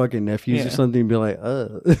of my fucking nephews or Yeah. something, be like,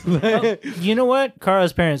 You know what?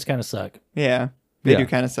 Kara's parents kind of suck. Yeah, they Yeah. do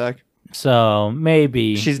kind of suck. So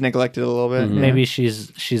maybe She's neglected a little bit. Mm-hmm. maybe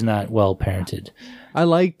she's not well parented. I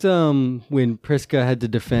liked when Priska had to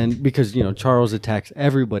defend because Charles attacks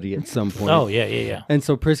everybody at some point. Oh yeah. And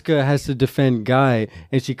so Priska has to defend Guy,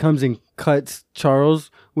 and she comes and cuts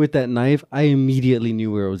Charles with that knife. I immediately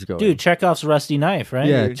knew where it was going. Dude, Chekhov's rusty knife, right?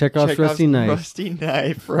 Yeah, Chekhov's rusty knife. Rusty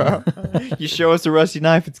knife, bro. You show us a rusty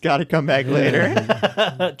knife, it's got to come back later.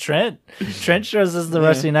 Trent shows us the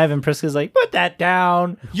rusty knife, and Priska's like, "Put that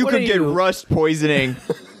down. You What could are get you?" rust poisoning.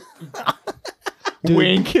 Dude.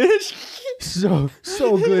 Wink. So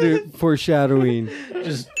good at foreshadowing.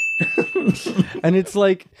 Just And it's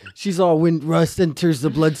like she's all when rust enters the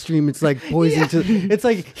bloodstream, it's like poison to. It's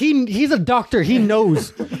like he's a doctor. He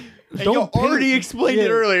knows. You already explained it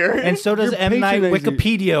earlier. and so does You're M. Night patronizing.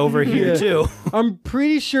 Wikipedia over here Yeah. too. I'm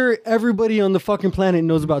pretty sure everybody on the fucking planet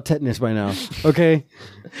knows about tetanus by now. Okay.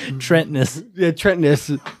 Trentness. Yeah,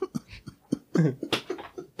 Trentness.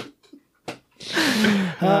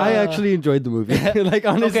 I actually enjoyed the movie. Like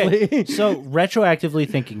honestly. Okay, so retroactively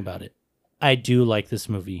thinking about it, I do like this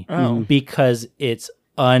movie because it's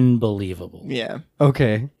unbelievable. Yeah.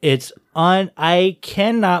 Okay. I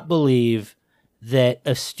cannot believe that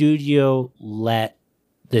a studio let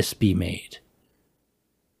this be made.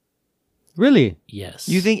 Really? Yes.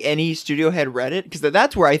 You think any studio head read it? Because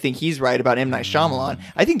that's where I think he's right about M. Night Shyamalan.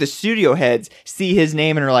 I think the studio heads see his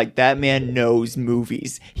name and are like, that man knows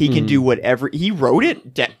movies. He can do whatever. He wrote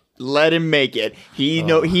it. Let him make it.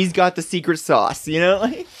 He's got the secret sauce,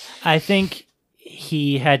 Like, I think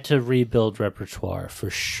he had to rebuild repertoire for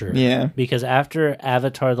sure. Yeah. Because after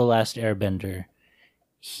Avatar: The Last Airbender,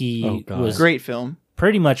 he God. was great film.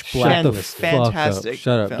 pretty much Shut the blacklisted. Fantastic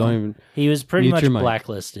Shut up. film. Don't even. He was pretty Mute much your mic.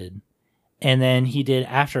 blacklisted. And then he did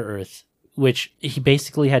After Earth, which he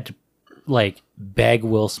basically had to beg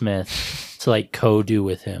Will Smith to co-do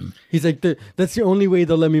with him. He's like, that's the only way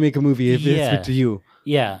they'll let me make a movie if Yeah. it's with you.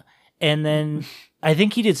 Yeah. And then I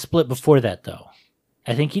think he did Split before that, though.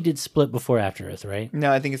 I think he did Split before After Earth, right?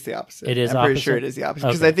 No, I think it's the opposite. It is I'm pretty opposite? sure it is the opposite.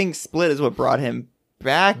 Because Okay. I think Split is what brought him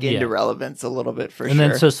back into Yeah. relevance a little bit for And sure.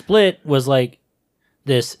 then so Split was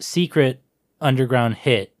this secret underground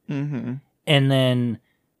hit. Mm-hmm. And then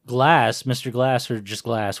Glass, Mr. Glass, or just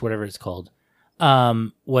Glass, whatever it's called,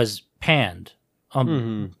 was panned.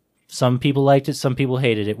 Some people liked it, some people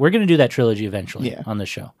hated it. We're going to do that trilogy eventually on the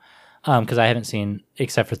show. Because I haven't seen,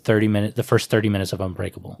 except for the first 30 minutes of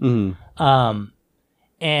Unbreakable.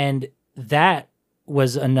 And that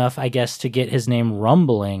was enough, I guess, to get his name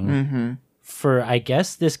rumbling for, I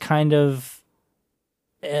guess, this kind of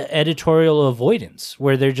editorial avoidance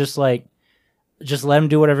where they're just like, just let him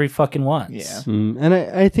do whatever he fucking wants. Yeah. And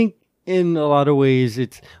I think in a lot of ways,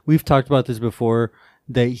 we've talked about this before,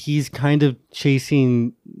 that he's kind of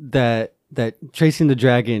chasing chasing the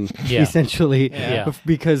dragon, Yeah. essentially, Yeah.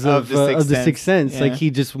 because of the Sixth Sense. Yeah. Like he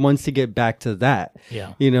just wants to get back to that.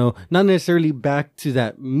 Yeah. Not necessarily back to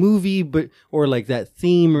that movie, or that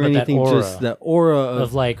theme or But that anything. aura Just that aura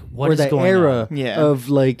Of what or is that going era on? Yeah. of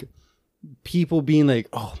people being like,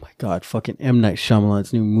 oh my God, fucking M. Night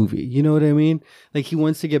Shyamalan's new movie. You know what I mean? Like he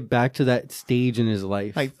wants to get back to that stage in his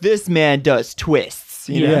life. Like, this man does twists.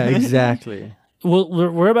 You know? Yeah, exactly. Well,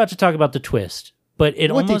 we're about to talk about the twist, but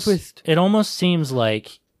it What the almost twist? it almost seems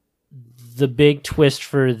like the big twist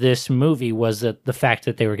for this movie was that the fact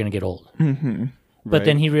that they were going to get old. Mm-hmm. But Right.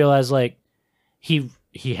 then he realized, he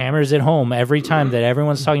hammers it home every time that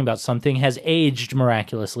everyone's talking about something has aged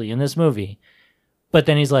miraculously in this movie. But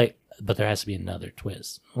then he's like, but there has to be another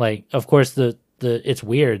twist. Of course, the it's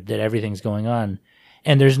weird that everything's going on,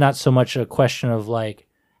 and there's not so much a question of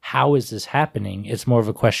how is this happening? It's more of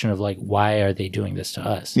a question of why are they doing this to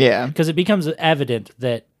us? Yeah. Because it becomes evident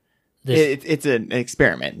that this, It's an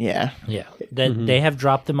experiment. Yeah. that they have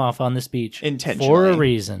dropped them off on this beach Intentionally. for a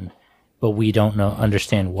reason, but we don't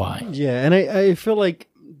understand why. Yeah, and I feel like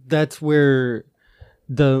that's where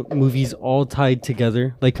the movie's all tied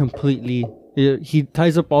together, completely. He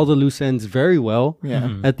ties up all the loose ends very well.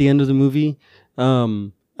 Yeah. At the end of the movie,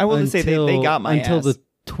 I will say they got my until ass. the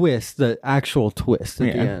twist, the actual twist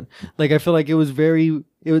at the Yeah. end. I feel like it was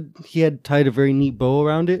he had tied a very neat bow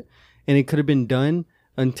around it, and it could have been done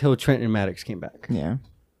until Trent and Maddox came back. Yeah.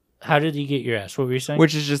 How did he get your ass? What were you saying?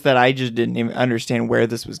 Which is just that I just didn't even understand where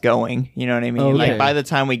this was going. You know what I mean? Okay. By the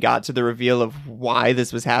time we got to the reveal of why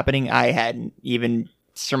this was happening, I hadn't even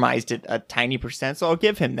surmised it a tiny percent. So I'll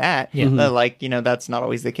give him that. Yeah. But that's not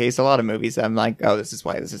always the case. A lot of movies, I'm like, oh, this is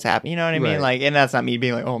why this is happening. You know what I mean? Right. And that's not me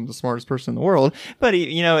being like, oh, I'm the smartest person in the world. But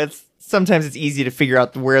sometimes it's easy to figure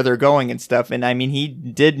out where they're going and stuff. And I mean, he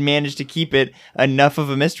did manage to keep it enough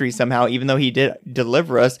of a mystery somehow, even though he did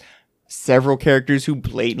deliver us several characters who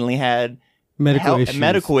blatantly had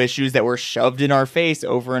medical issues that were shoved in our face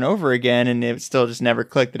over and over again, and it still just never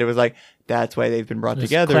clicked that it was like that's why they've been brought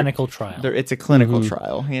together. Clinical trial. It's a clinical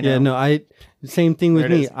trial. You know? Yeah, no, same thing with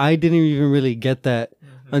me. I didn't even really get that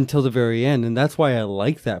until the very end, and that's why I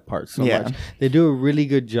like that part so much. They do a really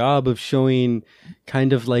good job of showing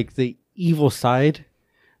kind of like the evil side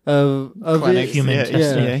of it. Human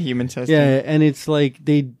testing. Yeah, human testing. Yeah, and it's like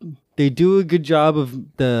they do a good job of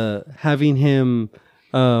having him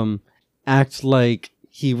act like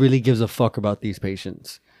he really gives a fuck about these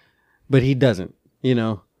patients, but he doesn't. You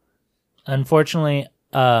know. Unfortunately,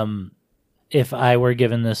 if I were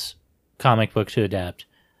given this comic book to adapt,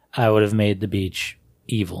 I would have made the beach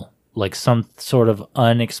evil, like some sort of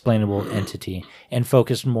unexplainable entity, and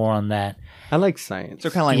focused more on that. I like science. So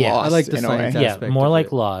kind of like Lost. I like the in science a way. aspect. More of like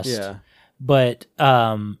it. Lost. Yeah. But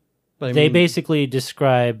But they basically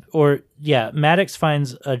describe, Maddox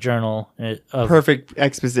finds a journal of Perfect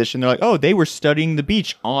exposition. They're like, oh, they were studying the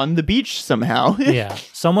beach on the beach somehow.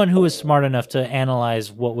 someone who was smart enough to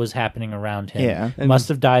analyze what was happening around him. Yeah. Must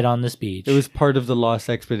have died on this beach. It was part of the Lost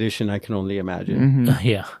expedition, I can only imagine.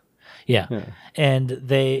 Yeah. And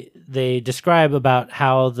they describe about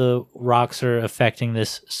how the rocks are affecting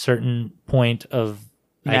this certain point of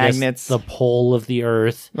Magnets. the pole of the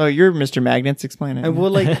earth. Oh, you're Mr. Magnets. Explain it. And well,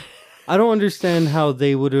 like, I don't understand how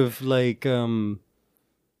they would have like been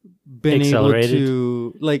able Accelerated.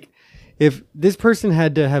 to like if this person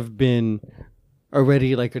had to have been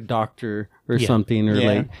already like a doctor or something, or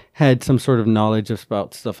like had some sort of knowledge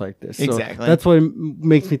about stuff like this. So Exactly. that's what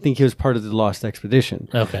makes me think he was part of the Lost expedition.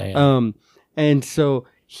 Okay. Yeah. And so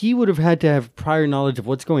he would have had to have prior knowledge of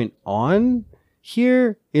what's going on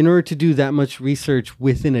here in order to do that much research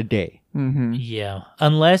within a day. Yeah.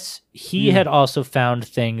 Unless he had also found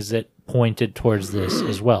things that pointed towards this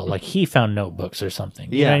as well. Like he found notebooks or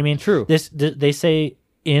something. You know what I mean? True. They say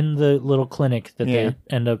in the little clinic that they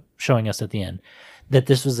end up showing us at the end that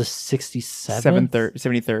this was the 73rd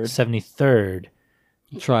 73rd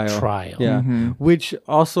Trial. Yeah. Which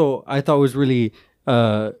also I thought was really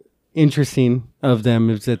interesting of them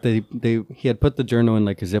is that he had put the journal in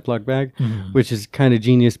like a Ziploc bag, which is kind of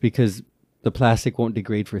genius because the plastic won't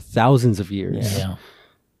degrade for thousands of years. Yeah.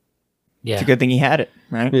 It's a good thing he had it,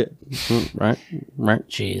 right? Yeah. Right.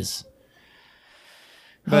 Jeez.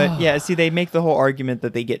 But yeah, see, they make the whole argument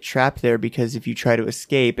that they get trapped there because if you try to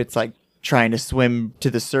escape, it's like trying to swim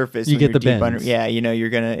to the surface. You when get you're the deep bends.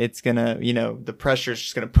 it's gonna, the pressure's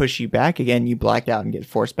just gonna push you back again. You black out and get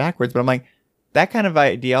forced backwards. But I'm like, that kind of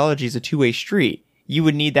ideology is a two-way street. You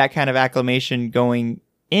would need that kind of acclimation going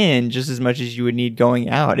in just as much as you would need going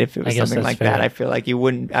out if it was something that's like fair. that. I feel like you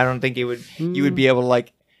don't think you would be able to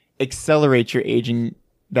like accelerate your aging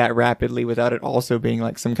that rapidly without it also being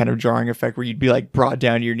like some kind of jarring effect where you'd be like brought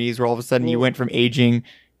down to your knees where all of a sudden you went from aging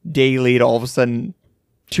daily to all of a sudden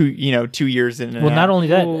 2 years in. Well, not only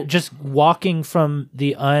that, just walking from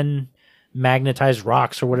the unmagnetized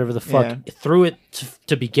rocks or whatever the fuck through it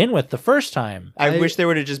to begin with the first time. I wish there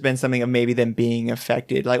would have just been something of maybe them being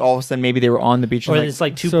affected. Like all of a sudden maybe they were on the beach. Or and it's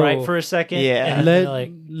like too So- bright for a second. Yeah. And Let then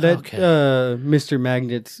like, okay. Mr.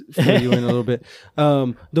 Magnets fill you in a little bit.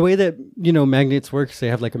 The way that magnets work is they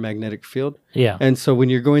have like a magnetic field. Yeah. And so when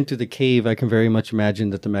you're going through the cave, I can very much imagine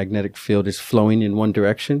that the magnetic field is flowing in one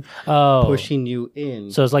direction, pushing you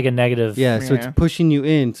in. So it's like a negative. Yeah, so it's pushing you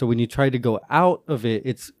in. So when you try to go out of it,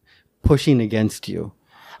 it's pushing against you.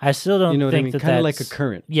 I still don't You know what I think mean? that Kind of that's like a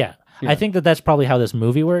current. Yeah. I think that that's probably how this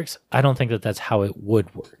movie works. I don't think that that's how it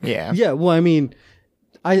would work. Yeah. Yeah, well, I mean,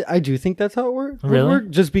 I do think that's how it would Really? work.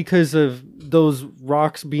 Just because of those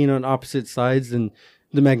rocks being on opposite sides, and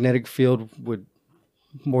the magnetic field would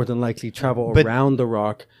more than likely travel around the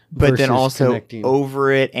rock. But then versus also connecting.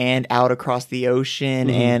 over it and out across the ocean,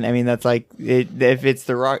 and I mean that's like if it's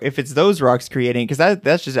the rock, if it's those rocks creating, because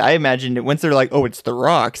that's just I imagined it once they're like, oh, it's the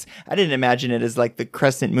rocks. I didn't imagine it as like the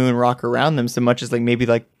crescent moon rock around them so much as like maybe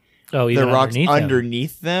like Oh, the even rocks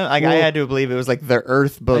underneath them. them. Like I had to believe it was like the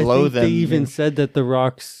earth I below think them. They even said that the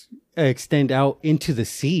rocks extend out into the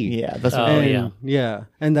sea. yeah, that's what Oh, And, yeah.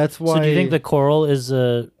 and that's why. So do you think the coral is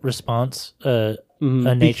a response, a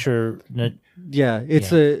nature? Yeah,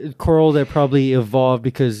 it's a coral that probably evolved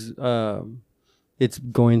because it's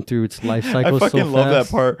going through its life cycle. I fucking so love that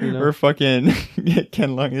fast, part where fucking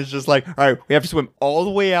Ken Lung is just like, all right, we have to swim all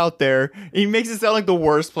the way out there. He makes it sound like the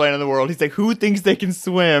worst plan in the world. He's like, who thinks they can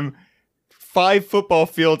swim 5 football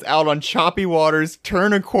fields out on choppy waters,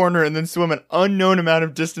 turn a corner, and then swim an unknown amount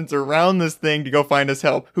of distance around this thing to go find us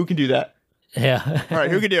help? Who can do that? Yeah. All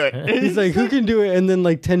right, who can do it? He's like, who can do it? And then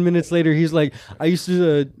like 10 minutes later, he's like, I used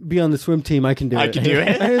to be on the swim team. I can do it. I can do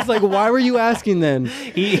it. And it's like, why were you asking then?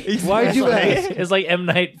 Why'd you ask? It's like M.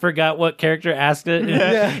 Night forgot what character asked it.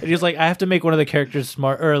 And he was like, I have to make one of the characters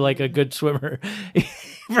smart or like a good swimmer. He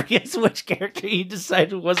forgets which character he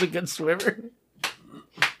decided was a good swimmer.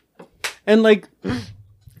 And like,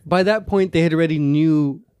 by that point, they had already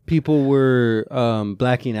knew people were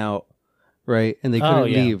blacking out, right? And they couldn't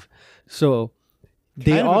leave. So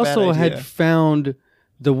they Kind of a bad also idea. had found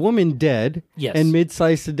the woman dead. Yes. And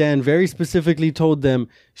Mid-Sized Sedan very specifically told them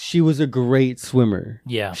she was a great swimmer.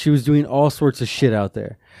 Yeah. She was doing all sorts of shit out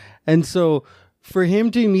there. And so for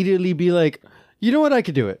him to immediately be like, you know what, I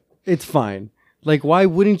could do it. It's fine. Like, why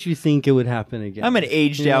wouldn't you think it would happen again? I'm an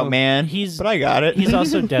aged out man, but I got it. He's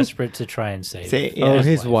also desperate to try and save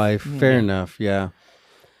his wife. Fair enough, yeah.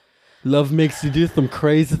 Love makes you do some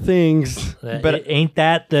crazy things. But ain't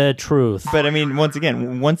that the truth? But I mean, once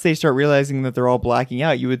again, once they start realizing that they're all blacking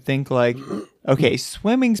out, you would think like, okay,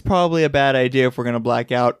 swimming's probably a bad idea if we're going to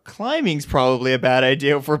black out. Climbing's probably a bad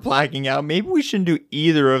idea if we're blacking out. Maybe we shouldn't do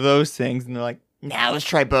either of those things. And they're like, now let's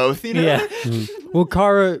try both. You know? Yeah. Well,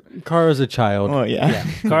 Kara's a child. Oh, yeah.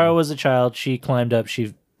 Kara was a child. She climbed up.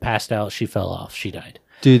 She passed out. She fell off. She died.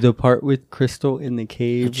 Dude, the part with Crystal in the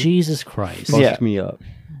cave Jesus Christ. fucked me up.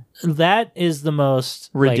 That is the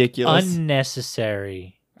most Ridiculous.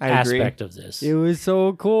 Unnecessary I agree. aspect of this. It was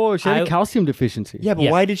so cool. She had a calcium deficiency. Yeah,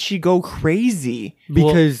 but why did she go crazy?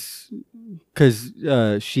 Because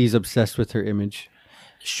she's obsessed with her image.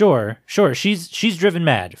 Sure. She's driven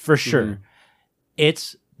mad for sure.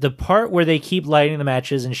 It's the part where they keep lighting the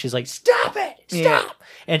matches and she's like, "Stop it! Stop!" Yeah.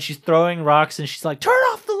 And she's throwing rocks and she's like, "Turn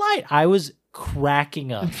off the light!" I was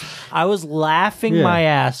cracking up. I was laughing my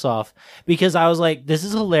ass off because I was like, "This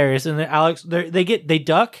is hilarious!" And then Alex, they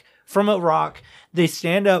duck from a rock. They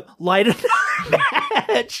stand up, light another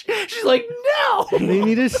match. She's like, "No!" They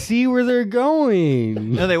need to see where they're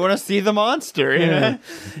going. No, they want to see the monster. You know?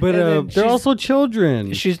 But they're also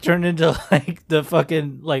children. She's turned into like the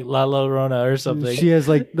fucking like La Llorona or something. She has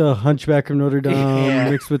like the Hunchback of Notre Dame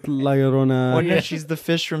mixed with La Llorona. Well, yeah, she's the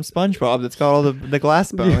fish from SpongeBob that's got all the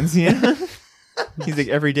glass bones. Yeah. He's like,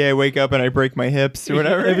 every day I wake up and I break my hips or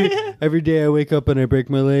whatever. Every day I wake up and I break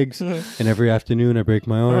my legs, and every afternoon I break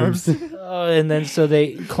my arms. And then so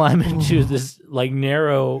they climb into this like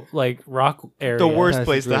narrow like rock area. The worst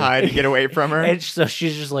place to hide and get away from her. And so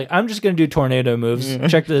she's just like, I'm just gonna do tornado moves.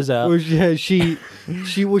 Check this out. Well,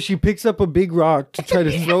 she picks up a big rock to try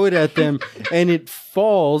to throw it at them, and it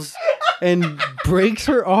falls and breaks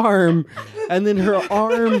her arm, and then her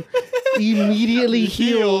arm immediately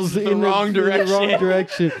heals in the wrong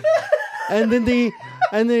direction. And then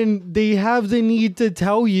they have the need to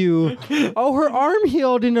tell you, oh, her arm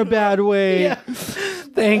healed in a bad way.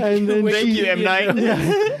 Thank you, M. Night.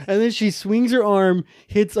 And then she swings her arm,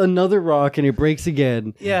 hits another rock, and it breaks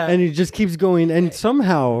again. Yeah. And it just keeps going. And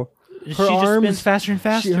somehow She just spins faster and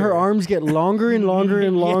faster. her arms get longer and longer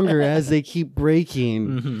and longer as they keep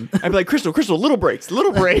breaking. I'd be like, Crystal, little breaks.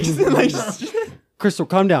 And like, Crystal,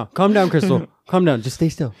 calm down, Crystal. Calm down. Just stay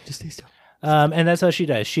still. And that's how she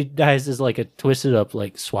dies. She dies as like a twisted up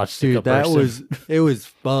like swastika Dude, that person. it was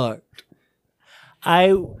fucked.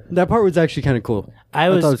 That part was actually kind of cool. I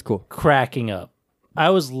thought it was cool. cool. Cracking up. I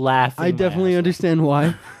was laughing. I definitely understand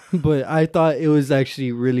why, but I thought it was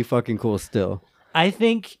actually really fucking cool still. I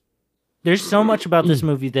think there's so much about this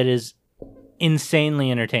movie that is insanely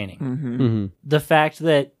entertaining. The fact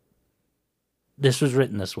that this was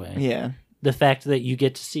written this way. yeah. The fact that you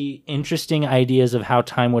get to see interesting ideas of how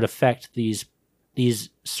time would affect these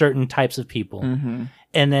certain types of people,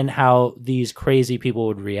 and then how these crazy people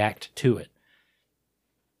would react to it.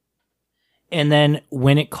 And then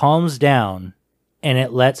when it calms down and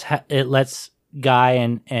it lets Guy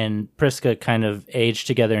and Priska kind of age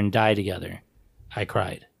together and die together, I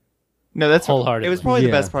cried. No, that's Wholeheartedly. It was probably the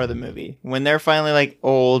Yeah. best part of the movie when they're finally like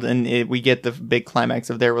old and we get the big climax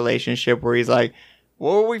of their relationship where he's like,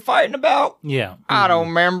 "What were we fighting about? Yeah. I don't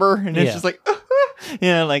remember." And it's Yeah. just like,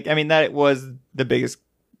 like I mean, that was the biggest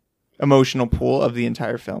emotional pull of the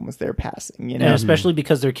entire film was their passing. You know, And especially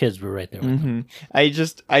because their kids were right there with them. I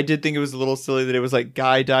did think it was a little silly that it was like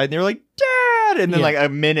Guy died and they were like, "Dad," and then Yeah. like a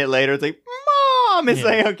minute later it's like, "Mom." It's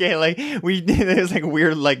like, okay, like there's like a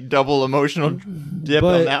weird like double emotional dip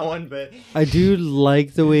But- on that one, but I do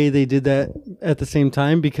like the way they did that at the same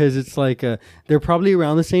time because it's like they're probably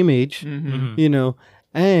around the same age, you know,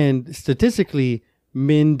 and statistically,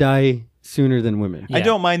 men die sooner than women. I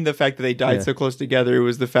don't mind the fact that they died so close together. It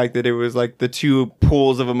was the fact that it was like the two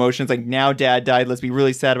pools of emotions. Like, now dad died. Let's be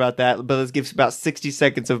really sad about that. But let's give about 60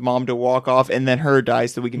 seconds of mom to walk off and then her die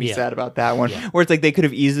so we can be sad about that one. Where it's like they could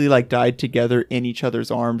have easily like died together in each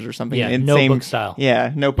other's arms or something. Yeah, in Notebook style.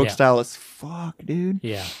 Yeah, Notebook style as fuck, dude.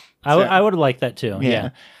 Yeah. I would like that too. Yeah.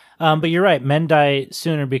 But you're right. Men die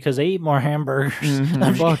sooner because they eat more hamburgers.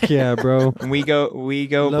 Fuck yeah, bro. And we go Love me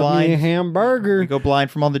a blind. hamburger. We go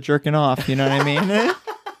blind from all the jerking off. You know what I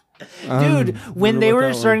mean? Dude, when they about were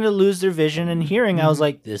that starting to lose their vision and hearing, I was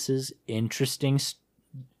like, this is interesting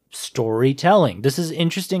storytelling. This is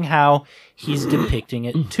interesting how he's depicting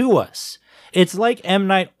it to us. It's like M.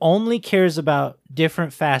 Night only cares about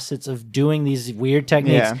different facets of doing these weird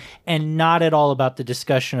techniques and not at all about the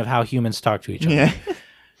discussion of how humans talk to each other. Yeah.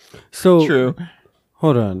 So True.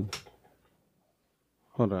 Hold on.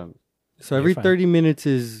 So every fine. 30 minutes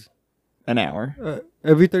is An hour.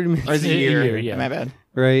 every 30 minutes, Or is it a A year? year, yeah. My bad.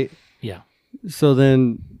 right? Yeah. So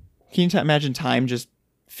then, Can you imagine time just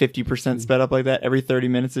 50% sped up like that? Every 30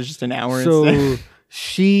 minutes is just an hour. so instead?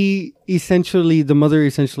 the mother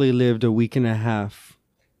essentially lived a week and a half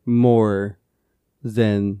more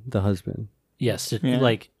than the husband. Yes. Yeah.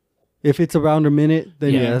 Like, If it's around a minute,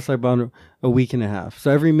 then Yeah. that's like about a week and a half.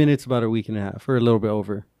 So every minute's about a week and a half, or a little bit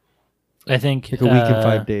over, I think like a week and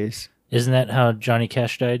 5 days Isn't that how Johnny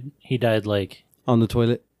Cash died? He died like on the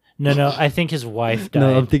toilet. no. I think his wife died.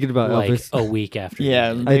 No, I'm thinking about like Elvis. a week after.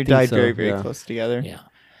 Yeah, he they think died so, very, very yeah. close together. died.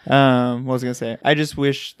 Yeah. What was I gonna say? I just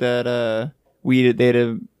wish that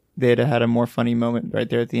they'd have had a more funny moment right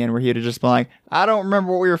there at the end where he'd have just been like, "I don't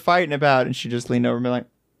remember what we were fighting about," and she just leaned over and be like,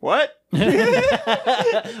 "What?" Or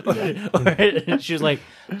she was like,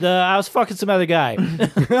 I was fucking some other guy.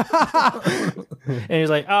 And he's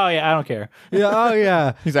like, oh yeah, I don't care. Yeah. Oh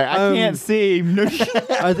yeah. He's like, "I can't see."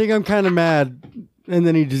 I think I'm kind of mad, and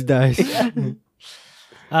then he just dies.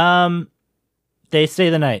 They stay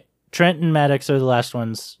the night. Trent and Maddox are the last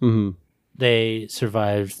ones. hmm They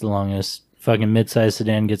survived the longest. Fucking mid-sized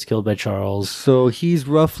sedan gets killed by Charles. So he's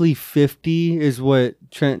roughly 50, is what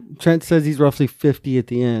Trent says. He's roughly 50 at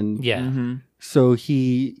the end. Yeah. So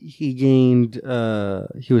he gained.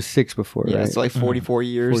 He was 6 before, Yeah, right? it's like 44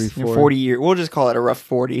 years. 44. 40 years. We'll just call it a rough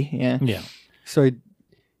 40. Yeah, Yeah. So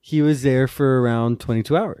he was there for around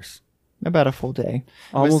 22 hours. about a full day.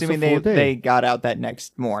 I'm Almost assuming a full day. they got out that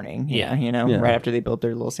next morning. Yeah. You know, Yeah. right after they built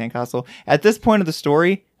their little sandcastle. At this point of the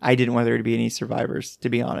story, I didn't want there to be any survivors, to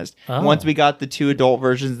be honest. Oh. Once we got the 2 adult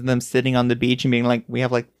versions of them sitting on the beach and being like, we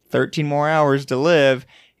have like 13 more hours to live.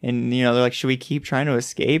 And, you know, they're like, should we keep trying to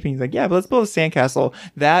escape? And he's like, yeah, but let's build a sandcastle.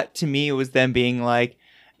 That, to me, was them being like,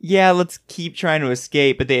 yeah, let's keep trying to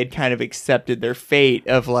escape. But they had kind of accepted their fate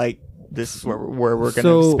of like, this is where we're going to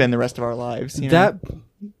So spend the rest of our lives. You know?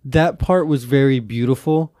 That part was very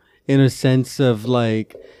beautiful in a sense of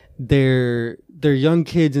like they're young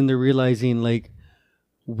kids and they're realizing like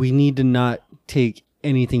we need to not take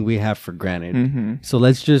anything we have for granted. Mm-hmm. So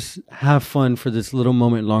let's just have fun for this little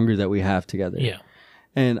moment longer that we have together. Yeah.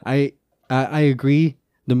 And I agree.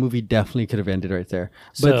 The movie definitely could have ended right there.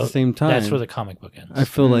 But So at the same time, that's where the comic book ends. I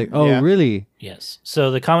feel like, oh, Yeah. really? Yes.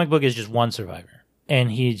 So the comic book is just one survivor,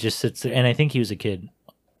 and he just sits there. And I think he was a kid,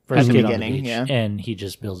 At first the kid on the beginning, beach, yeah. and he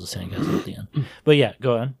just builds a sandcastle at the end. But yeah,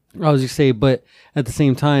 go on. I was just say, but at the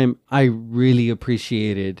same time, I really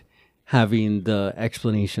appreciated having the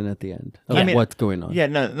explanation at the end of I mean, what's going on. Yeah,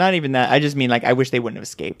 no, not even that. I just mean like I wish they wouldn't have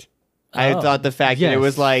escaped. I Oh. thought the fact that it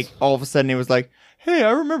was Yes. like all of a sudden it was like, hey,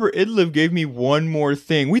 I remember Idliv gave me one more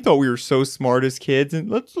thing. We thought we were so smart as kids,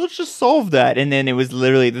 and let's just solve that. And then it was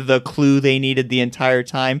literally the clue they needed the entire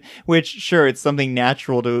time. Which sure, it's something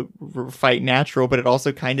natural to fight natural, but it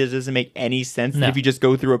also kind of doesn't make any sense No. that if you just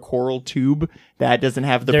go through a coral tube that doesn't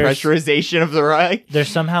have the There's- pressurization of the right. They're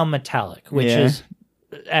somehow metallic, which Yeah. is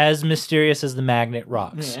as mysterious as the magnet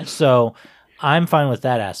rocks. So I'm fine with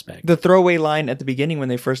that aspect. The throwaway line at the beginning when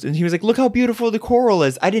they first, and he was like, look how beautiful the coral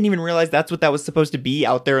is. I didn't even realize that's what that was supposed to be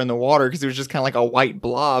out there in the water because it was just kind of like a white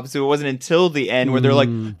blob. So it wasn't until the end where they're like,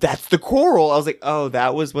 that's the coral. I was like, oh,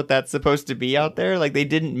 that was what that's supposed to be out there. Like they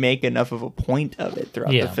didn't make enough of a point of it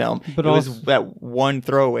throughout Yeah. the film. But it was also- that one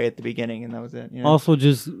throwaway at the beginning and that was it. You know? Also,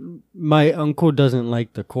 just my uncle doesn't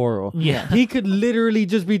like the coral. Yeah. He could literally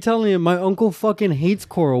just be telling him, my uncle fucking hates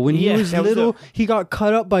coral. When he Yeah, was that was little, he got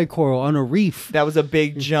cut up by coral on a reef. That was a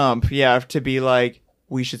big jump. Yeah. To be like,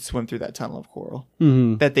 we should swim through that tunnel of coral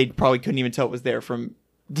Mhm. that they probably couldn't even tell it was there from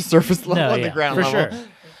the surface level No, on yeah, the ground for level. sure.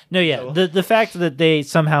 No, yeah. The fact that they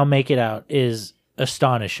somehow make it out is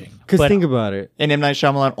astonishing. Because But think about it. And M. Night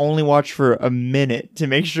Shyamalan only watched for a minute to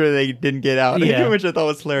make sure they didn't get out, Yeah. which I thought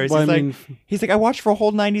was hilarious. Well, He's like, I watched for a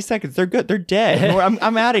whole 90 seconds. They're good. They're dead.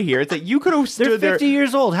 I'm out of here. It's like, you could have they're stood 50 there.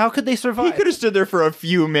 years old. How could they He survive? could have stood there for a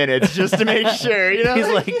few minutes just to make sure, you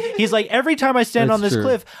know? He's like, every time I stand That's on this true.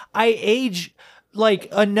 cliff, I age like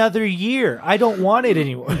another year. I don't want it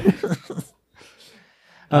anymore.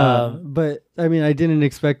 But I mean, I didn't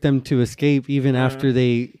expect them to escape even after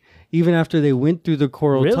they went through the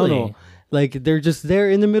coral Really? tunnel. Like they're just there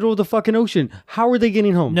in the middle of the fucking ocean. How are they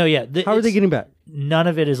getting home? No, yeah. How are they getting back? None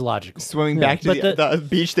of it is logical. Swimming back to But the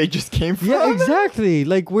beach they just came from. Yeah, exactly.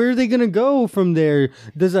 Like, where are they gonna go from there?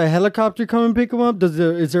 Does a helicopter come and pick them up?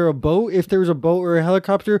 Is there a boat? If there was a boat or a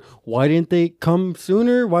helicopter, why didn't they come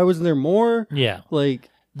sooner? Why wasn't there more? Yeah. Like,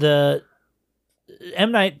 The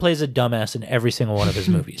M. Night plays a dumbass in every single one of his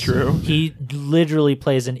movies. True. He literally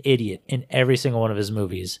plays an idiot in every single one of his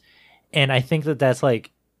movies. And I think that that's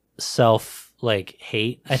like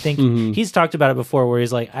hate. I think he's talked about it before where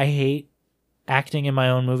he's like, I hate acting in my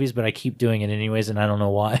own movies, but I keep doing it anyways, and I don't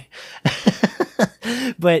know why.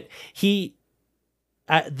 But the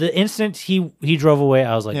instant he drove away,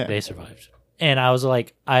 I was like, they survived. And I was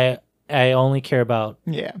like, I only care about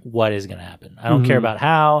what is going to happen. I don't care about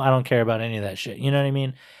how. I don't care about any of that shit. You know what I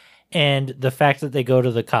mean? And the fact that they go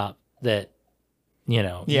to the cop that, you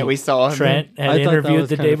know, we saw him. Trent had I thought that interviewed was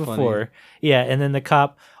the kinda day funny. before. Yeah, and then the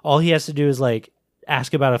cop, all he has to do is like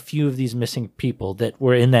ask about a few of these missing people that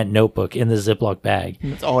were in that notebook in the Ziploc bag.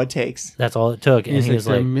 That's all it takes. That's all it took. And he's he was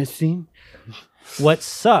they're like, missing. what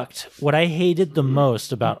sucked, what I hated the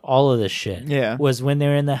most about all of this shit was when they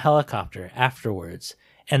were in the helicopter afterwards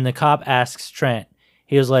and the cop asks Trent,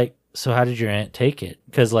 he was like, so how did your aunt take it?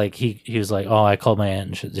 Because like he was like, oh, I called my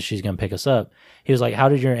aunt and she's going to pick us up. He was like, how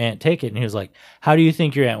did your aunt take it? And he was like, how do you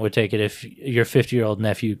think your aunt would take it if your 50-year-old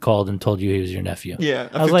nephew called and told you he was your nephew? Yeah,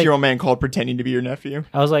 a I was like, 50-year-old man called pretending to be your nephew.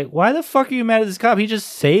 I was like, why the fuck are you mad at this cop? He just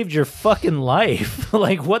saved your fucking life.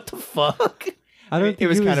 Like, what the fuck? I don't. It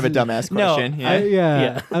was think kind of a dumbass No, question. I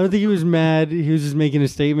don't think he was mad. He was just making a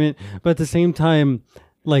statement. But at the same time,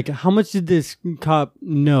 like, how much did this cop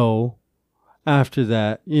know after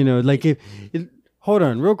that? You know, like, hold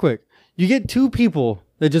on, real quick. You get two people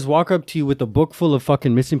that just walk up to you with a book full of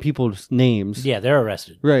fucking missing people's names. Yeah, they're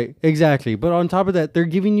arrested. Right, exactly. But on top of that, they're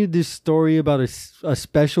giving you this story about a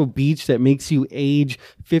special beach that makes you age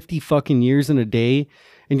 50 fucking years in a day,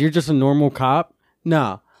 and you're just a normal cop?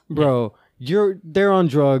 Nah, bro. They're on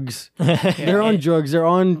drugs. They're on drugs. They're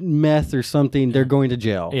on meth or something. They're going to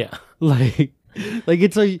jail. Yeah. Like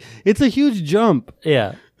it's a huge jump.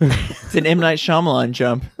 Yeah. It's an M. Night Shyamalan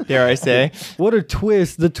jump, dare I say. What a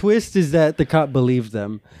twist. The twist is that the cop believed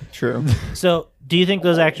them. True. So, do you think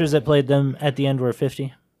those actors that played them at the end were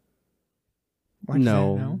 50?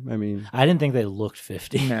 No, I mean, I didn't think they looked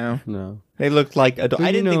 50. No. They looked like adults.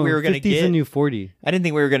 I didn't think we were going to 50's get a new 40. I didn't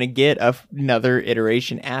think we were going to get another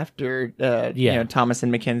iteration after you know, Thomas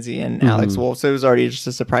and Mackenzie and Alex Wolff. So it was already just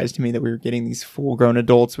a surprise to me that we were getting these full-grown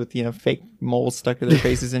adults with, you know, fake moles stuck to their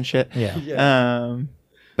faces and shit. Yeah.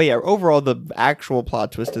 But yeah, overall, the actual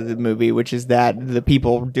plot twist of the movie, which is that the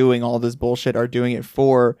people doing all this bullshit are doing it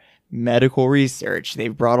for medical research.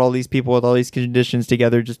 They've brought all these people with all these conditions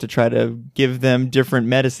together just to try to give them different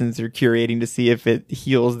medicines they're curating to see if it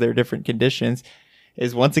heals their different conditions.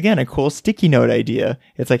 Is once again a cool sticky note idea.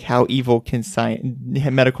 It's like, how evil can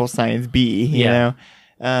medical science be? You know?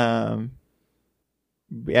 I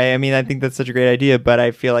mean, I think that's such a great idea, but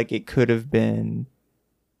I feel like it could have been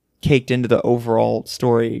caked into the overall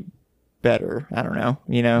story better. I don't know,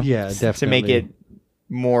 you know? Yeah, definitely. To make it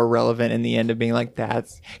more relevant in the end of being like,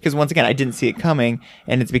 that's because once again, I didn't see it coming,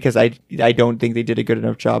 and it's because I don't think they did a good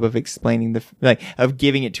enough job of explaining of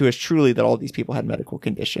giving it to us truly that all these people had medical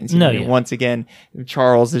conditions. Once again,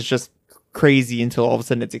 Charles is just crazy until all of a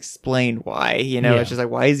sudden it's explained why, you know. It's just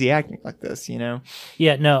like, why is he acting like this, you know?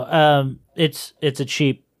 Yeah, no, it's a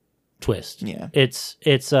cheap twist. Yeah. It's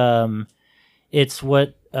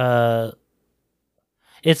what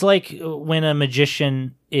it's like when a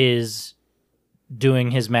magician is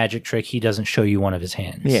doing his magic trick, he doesn't show you one of his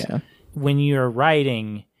hands. Yeah. When you're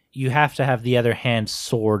writing, you have to have the other hand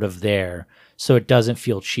sort of there so it doesn't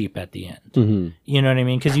feel cheap at the end. Mm-hmm. You know what I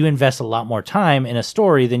mean? Because you invest a lot more time in a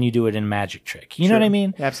story than you do it in a magic trick. You know what I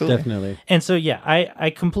mean? Absolutely. Definitely. And so, yeah, I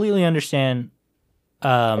completely understand.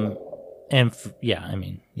 I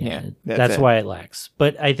mean, that's why it lacks.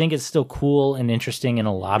 But I think it's still cool and interesting in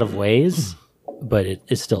a lot of ways. But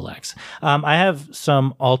it still lacks. I have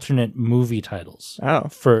some alternate movie titles.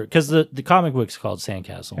 Because the comic book's called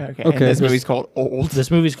Sandcastle. Okay. And this movie's called Old. This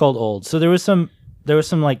movie's called Old. So there was some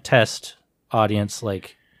like test audience,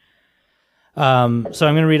 like So I'm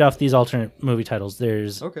going to read off these alternate movie titles.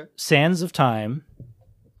 There's Okay. Sands of Time,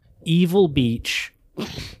 Evil Beach,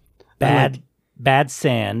 Bad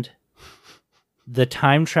Sand, The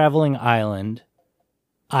Time Traveling Island,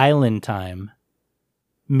 Island Time,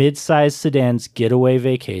 Mid-Sized Sedan's Getaway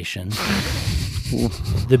Vacation,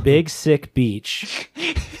 The Big Sick Beach,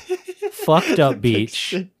 Fucked Up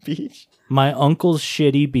Beach, Beach. My Uncle's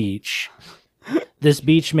Shitty Beach, This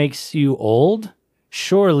Beach Makes You Old,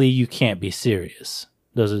 Surely You Can't Be Serious.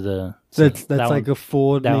 Those are the... That's that like one- a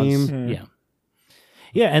full that one's- name. Yeah.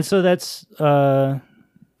 Yeah, and so that's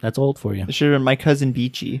old for you. It should have been My Cousin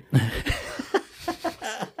Beachy.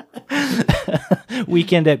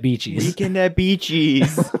 Weekend at Beachies. Weekend at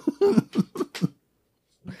Beachies.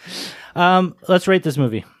 Let's rate this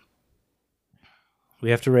movie. We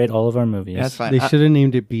have to rate all of our movies. That's fine. They should have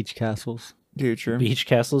named it Beach Castles. Dude, true. Beach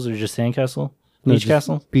Castles or just Sandcastle? No, Beach just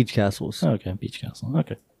Castle? Beach Castles. Oh, okay, Beach Castle.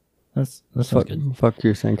 Okay. That sounds fuck, good. fuck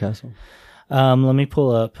your sandcastle. Let me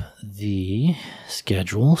pull up the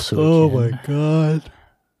schedule so we can god.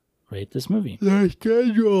 rate this movie. The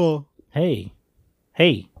schedule. Hey.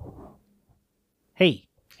 Hey.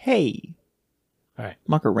 All right.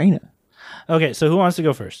 Macarena. Okay, so who wants to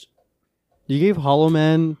go first? You gave Hollow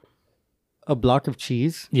Man a block of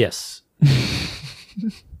cheese? Yes.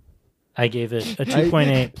 I gave it a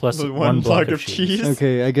 2.8 plus With one block of cheese.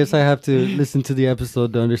 Okay, I guess I have to listen to the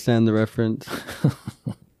episode to understand the reference.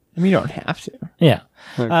 I mean, you don't have to. Yeah.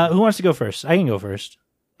 Okay. Who wants to go first? I can go first.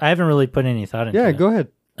 I haven't really put any thought into it. Yeah, go ahead.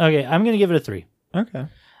 Okay, I'm going to give it a 3. Okay.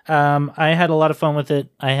 I had a lot of fun with it.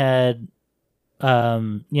 I had,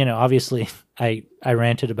 obviously, I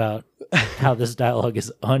ranted about how this dialogue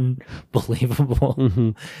is unbelievable.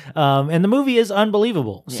 And the movie is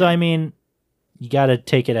unbelievable. So, I mean, you got to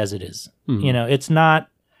take it as it is. It's not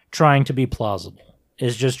trying to be plausible.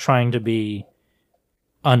 It's just trying to be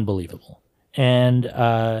unbelievable. And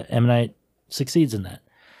M. Night succeeds in that.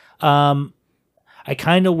 I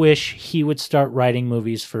kind of wish he would start writing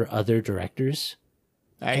movies for other directors.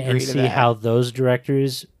 I agree And to see that. how those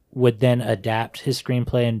directors would then adapt his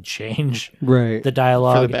screenplay and change Right. the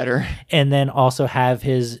dialogue for the better. and then also have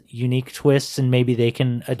his unique twists, and maybe they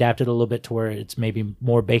can adapt it a little bit to where it's maybe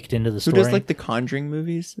more baked into the Who story. does like the Conjuring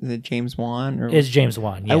movies? Is it James Wan? Or It's James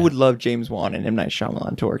Wan. Yeah. I would love James Wan and M. Night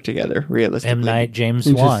Shyamalan to work together, realistically. M. Night, James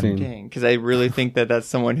Interesting. Wan. Dang, because I really think that that's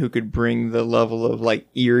someone who could bring the level of like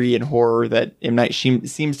eerie and horror that M. Night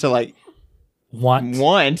seems to like want,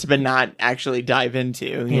 but not actually dive into.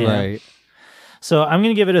 You know? Right. So I'm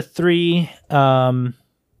going to give it a 3, a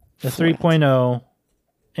 3.0,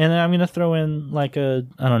 and then I'm going to throw in like a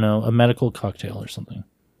medical cocktail or something.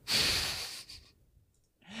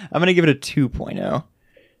 I'm gonna give it a 2.0.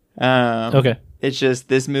 Okay. It's just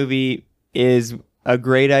this movie is a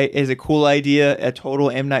cool idea, a total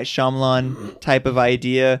M. Night Shyamalan type of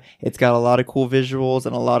idea. It's got a lot of cool visuals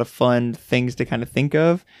and a lot of fun things to kind of think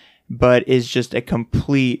of, but is just a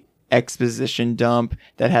complete exposition dump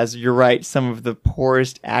that has, you're right, some of the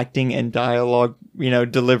poorest acting and dialogue,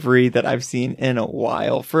 delivery that I've seen in a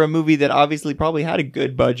while for a movie that obviously probably had a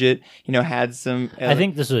good budget, had some. I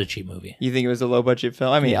think this was a cheap movie. You think it was a low budget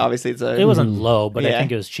film? I mean, obviously It wasn't low, but I Yeah.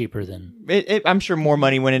 think it was cheaper than... I'm sure more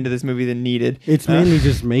money went into this movie than needed. It's mainly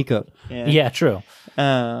just makeup. Yeah, true.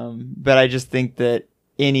 But I just think that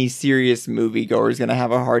any serious moviegoer is going to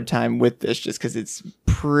have a hard time with this just because it's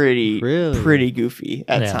pretty goofy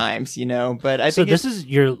at Yeah. times, But I So think this is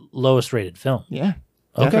your lowest rated film. yeah,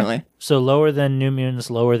 Okay. definitely. So lower than New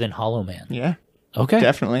Mutants, lower than Hollow Man. Yeah, Okay.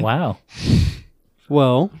 definitely. Wow.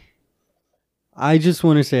 Well, I just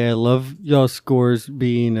want to say I love y'all's scores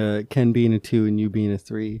being Ken being a 2 and you being a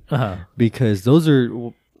 3 Uh-huh. because those are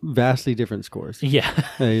vastly different scores. Yeah.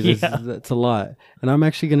 Hey, Yeah. That's a lot. And I'm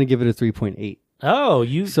actually going to give it a 3.8. Oh,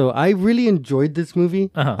 you... So I really enjoyed this movie.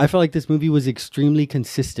 Uh-huh. I felt like this movie was extremely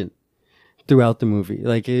consistent throughout the movie.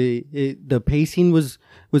 Like the pacing was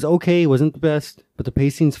okay. It wasn't the best, but the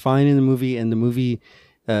pacing's fine in the movie, and the movie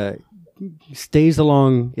stays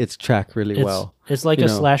along its track really well. It's like you a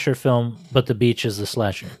know. slasher film, but the beach is the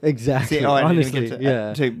slasher. Exactly. See, I Honestly, didn't even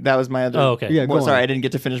get to, yeah. that was my other. Oh, okay. Yeah, go Well, sorry, on. I didn't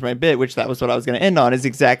get to finish my bit, which that was what I was going to end on. Is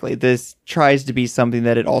exactly this tries to be something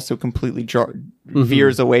that it also completely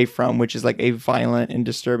veers away from, which is like a violent and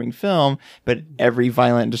disturbing film. But every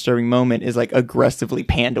violent and disturbing moment is like aggressively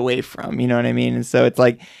panned away from. You know what I mean? And so it's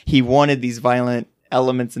like he wanted these violent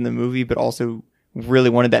elements in the movie, but also really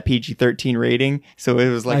wanted that PG-13 rating. So it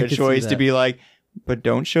was like I a could see choice to that. be like, but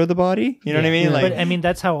don't show the body. You know what I mean? Yeah. Like, But I mean,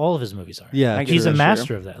 that's how all of his movies are. Yeah, I He's guess a that's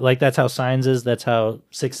master of that. Like that's how Signs is. That's how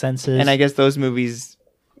Sixth Sense is. and I guess those movies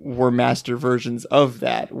were master versions of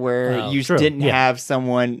that, where you true. didn't Yeah. have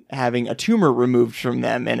someone having a tumor removed from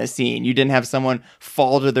them in a scene. You didn't have someone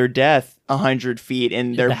fall to their death 100 feet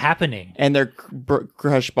and The Happening. and their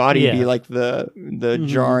crushed body Yeah. be like the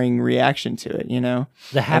jarring reaction to it, you know?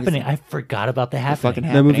 The Happening. I forgot about The Happening. Fucking That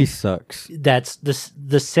happening. movie sucks. That's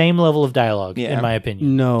the same level of dialogue, Yeah. in my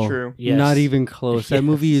opinion. No, True. Yes. not even close. That Yes.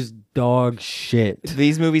 movie is dog shit.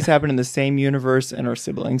 These movies happen in the same universe and are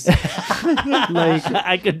siblings. Like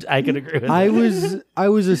I could agree with I that.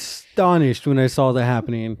 was astonished when I saw that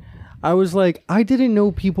happening. I was like, I didn't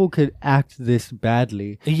know people could act this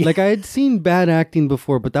badly. Yeah. Like I had seen bad acting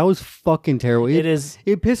before, but that was fucking terrible. It is-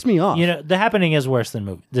 It pissed me off. You know, The Happening is worse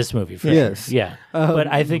than this movie. For Yes. sure. Yeah. But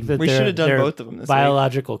I think that we they're- should have done they're both of them this week.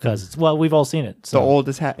 biological cousins. Well, we've all seen it. The So. old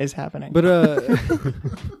is happening. But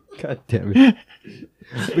God damn it.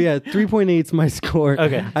 But yeah, 3.8 is my score.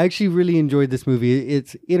 Okay. I actually really enjoyed this movie.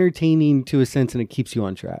 It's entertaining to a sense, and it keeps you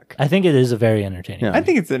on track. I think it is a very entertaining. Yeah. I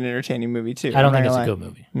think it's an entertaining movie too. I don't I'm think not it's a gonna good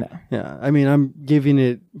movie. lie. No. Yeah, I mean, I'm giving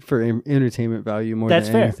it for entertainment value more That's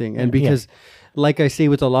than fair. anything, and Yeah. because, like I say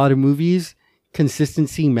with a lot of movies,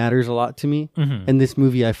 consistency matters a lot to me. Mm-hmm. And this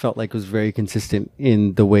movie, I felt like was very consistent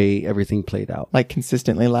in the way everything played out. Like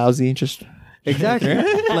consistently lousy, just Exactly.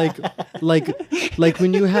 like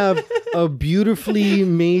when you have a beautifully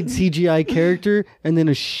made CGI character and then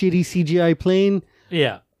a shitty CGI plane,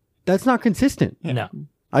 Yeah. that's not consistent. No,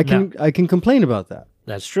 I can complain about that.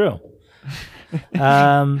 that's true.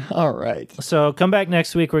 all right. So come back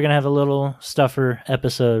next week. We're gonna have a little stuffer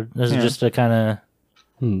episode. This is just a kind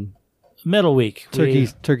of middle week.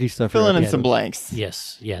 Turkey stuff. Filling in right? some blanks.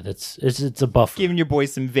 Yes. Yeah. It's a buffer. Giving your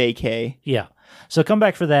boys some vacay. Yeah. So come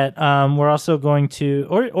back for that. We're also going to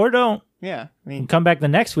or don't Yeah. I mean, come back the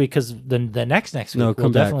next week because the next week No, we'll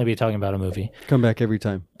come back. definitely be talking about a movie. Come back every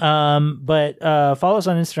time. But follow us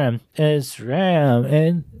on Instagram,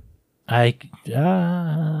 and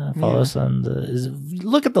follow us on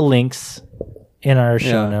look at the links in our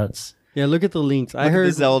show Yeah. notes. Yeah, look at the links. I look heard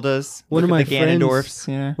at the Zeldas. one look of at my the friends- Ganondorfs.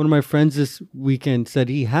 Yeah. one of my friends this weekend said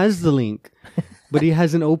he has the link, but he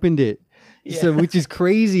hasn't opened it. So, which is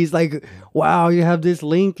crazy. He's like, "Wow, you have this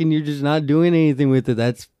link and you're just not doing anything with it.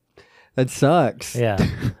 That sucks." Yeah.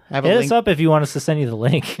 I have a Hit link. us up if you want us to send you the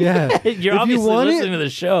link. Yeah. You're If you obviously want it- listening to the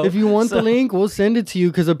show. If you want so- the link, we'll send it to you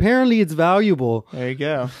because apparently it's valuable. There you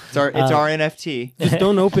go. It's our NFT. Just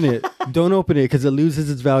don't open it. Don't open it because it loses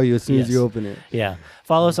its value as soon Yes. as you open it. Yeah.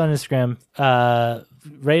 Follow us on Instagram.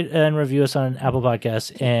 Rate and review us on Apple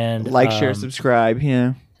Podcasts and Like, share, subscribe.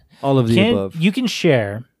 Yeah. All of the above. You can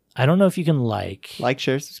share. I don't know if you can like. Like,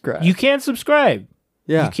 share, subscribe. You can subscribe.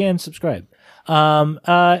 Yeah. You can subscribe.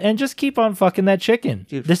 And just keep on fucking that chicken.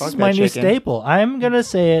 Dude, this fuck is my that new chicken. staple. I'm gonna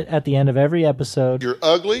say it at the end of every episode. You're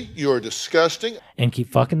ugly. You're disgusting. And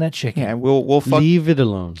keep fucking that chicken. Yeah, we'll fuck. Leave it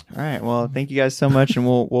alone. All right. Well, thank you guys so much, and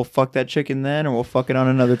we'll fuck that chicken then, or we'll fuck it on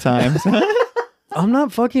another time. I'm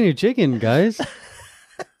not fucking your chicken, guys.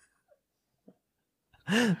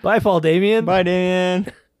 Bye, Paul Damien. Bye,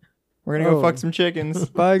 Dan. We're gonna go Oh. fuck some chickens.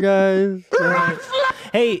 Bye, guys.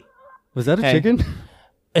 Hey, Was that a Hey. chicken?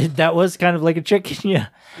 that was kind of like a chicken. Yeah.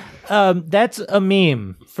 That's a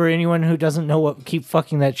meme for anyone who doesn't know what keep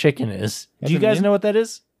fucking that chicken is. Do you a guys meme? know what that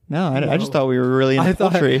is? No, I just thought we were really into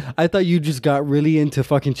poultry. I thought you just got really into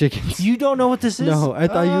fucking chickens. You don't know what this is? No, I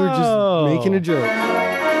thought you were Oh. just making a joke.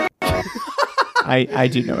 I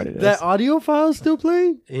do know what it is. That audio file still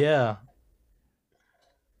playing? Yeah.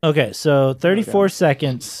 Okay, so 34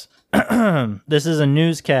 seconds. This is a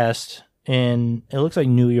newscast in, it looks like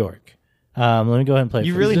New York. Let me go ahead and play it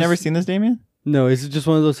You've for really you. never seen this, Damien? No, is it just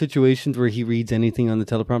one of those situations where he reads anything on the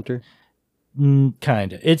teleprompter?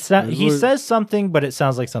 Kind of. It's not, he We're- says something, but it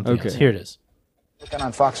sounds like something Okay. else. Here it is. Look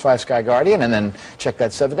on Fox 5 Sky Guardian and then check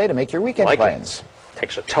that 7-day to make your weekend plans.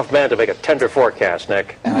 Takes a tough man to make a tender forecast,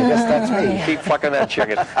 Nick. And I guess that's me. Keep fucking that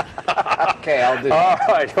chicken. Okay, I'll do All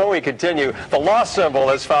right, when we continue, the lost symbol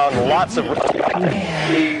has found lots of...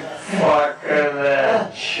 Keep fucking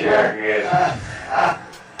that chicken.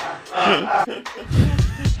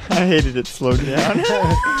 I hated it slowed down.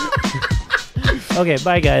 Okay,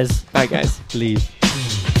 bye, guys. Bye, guys. Leave.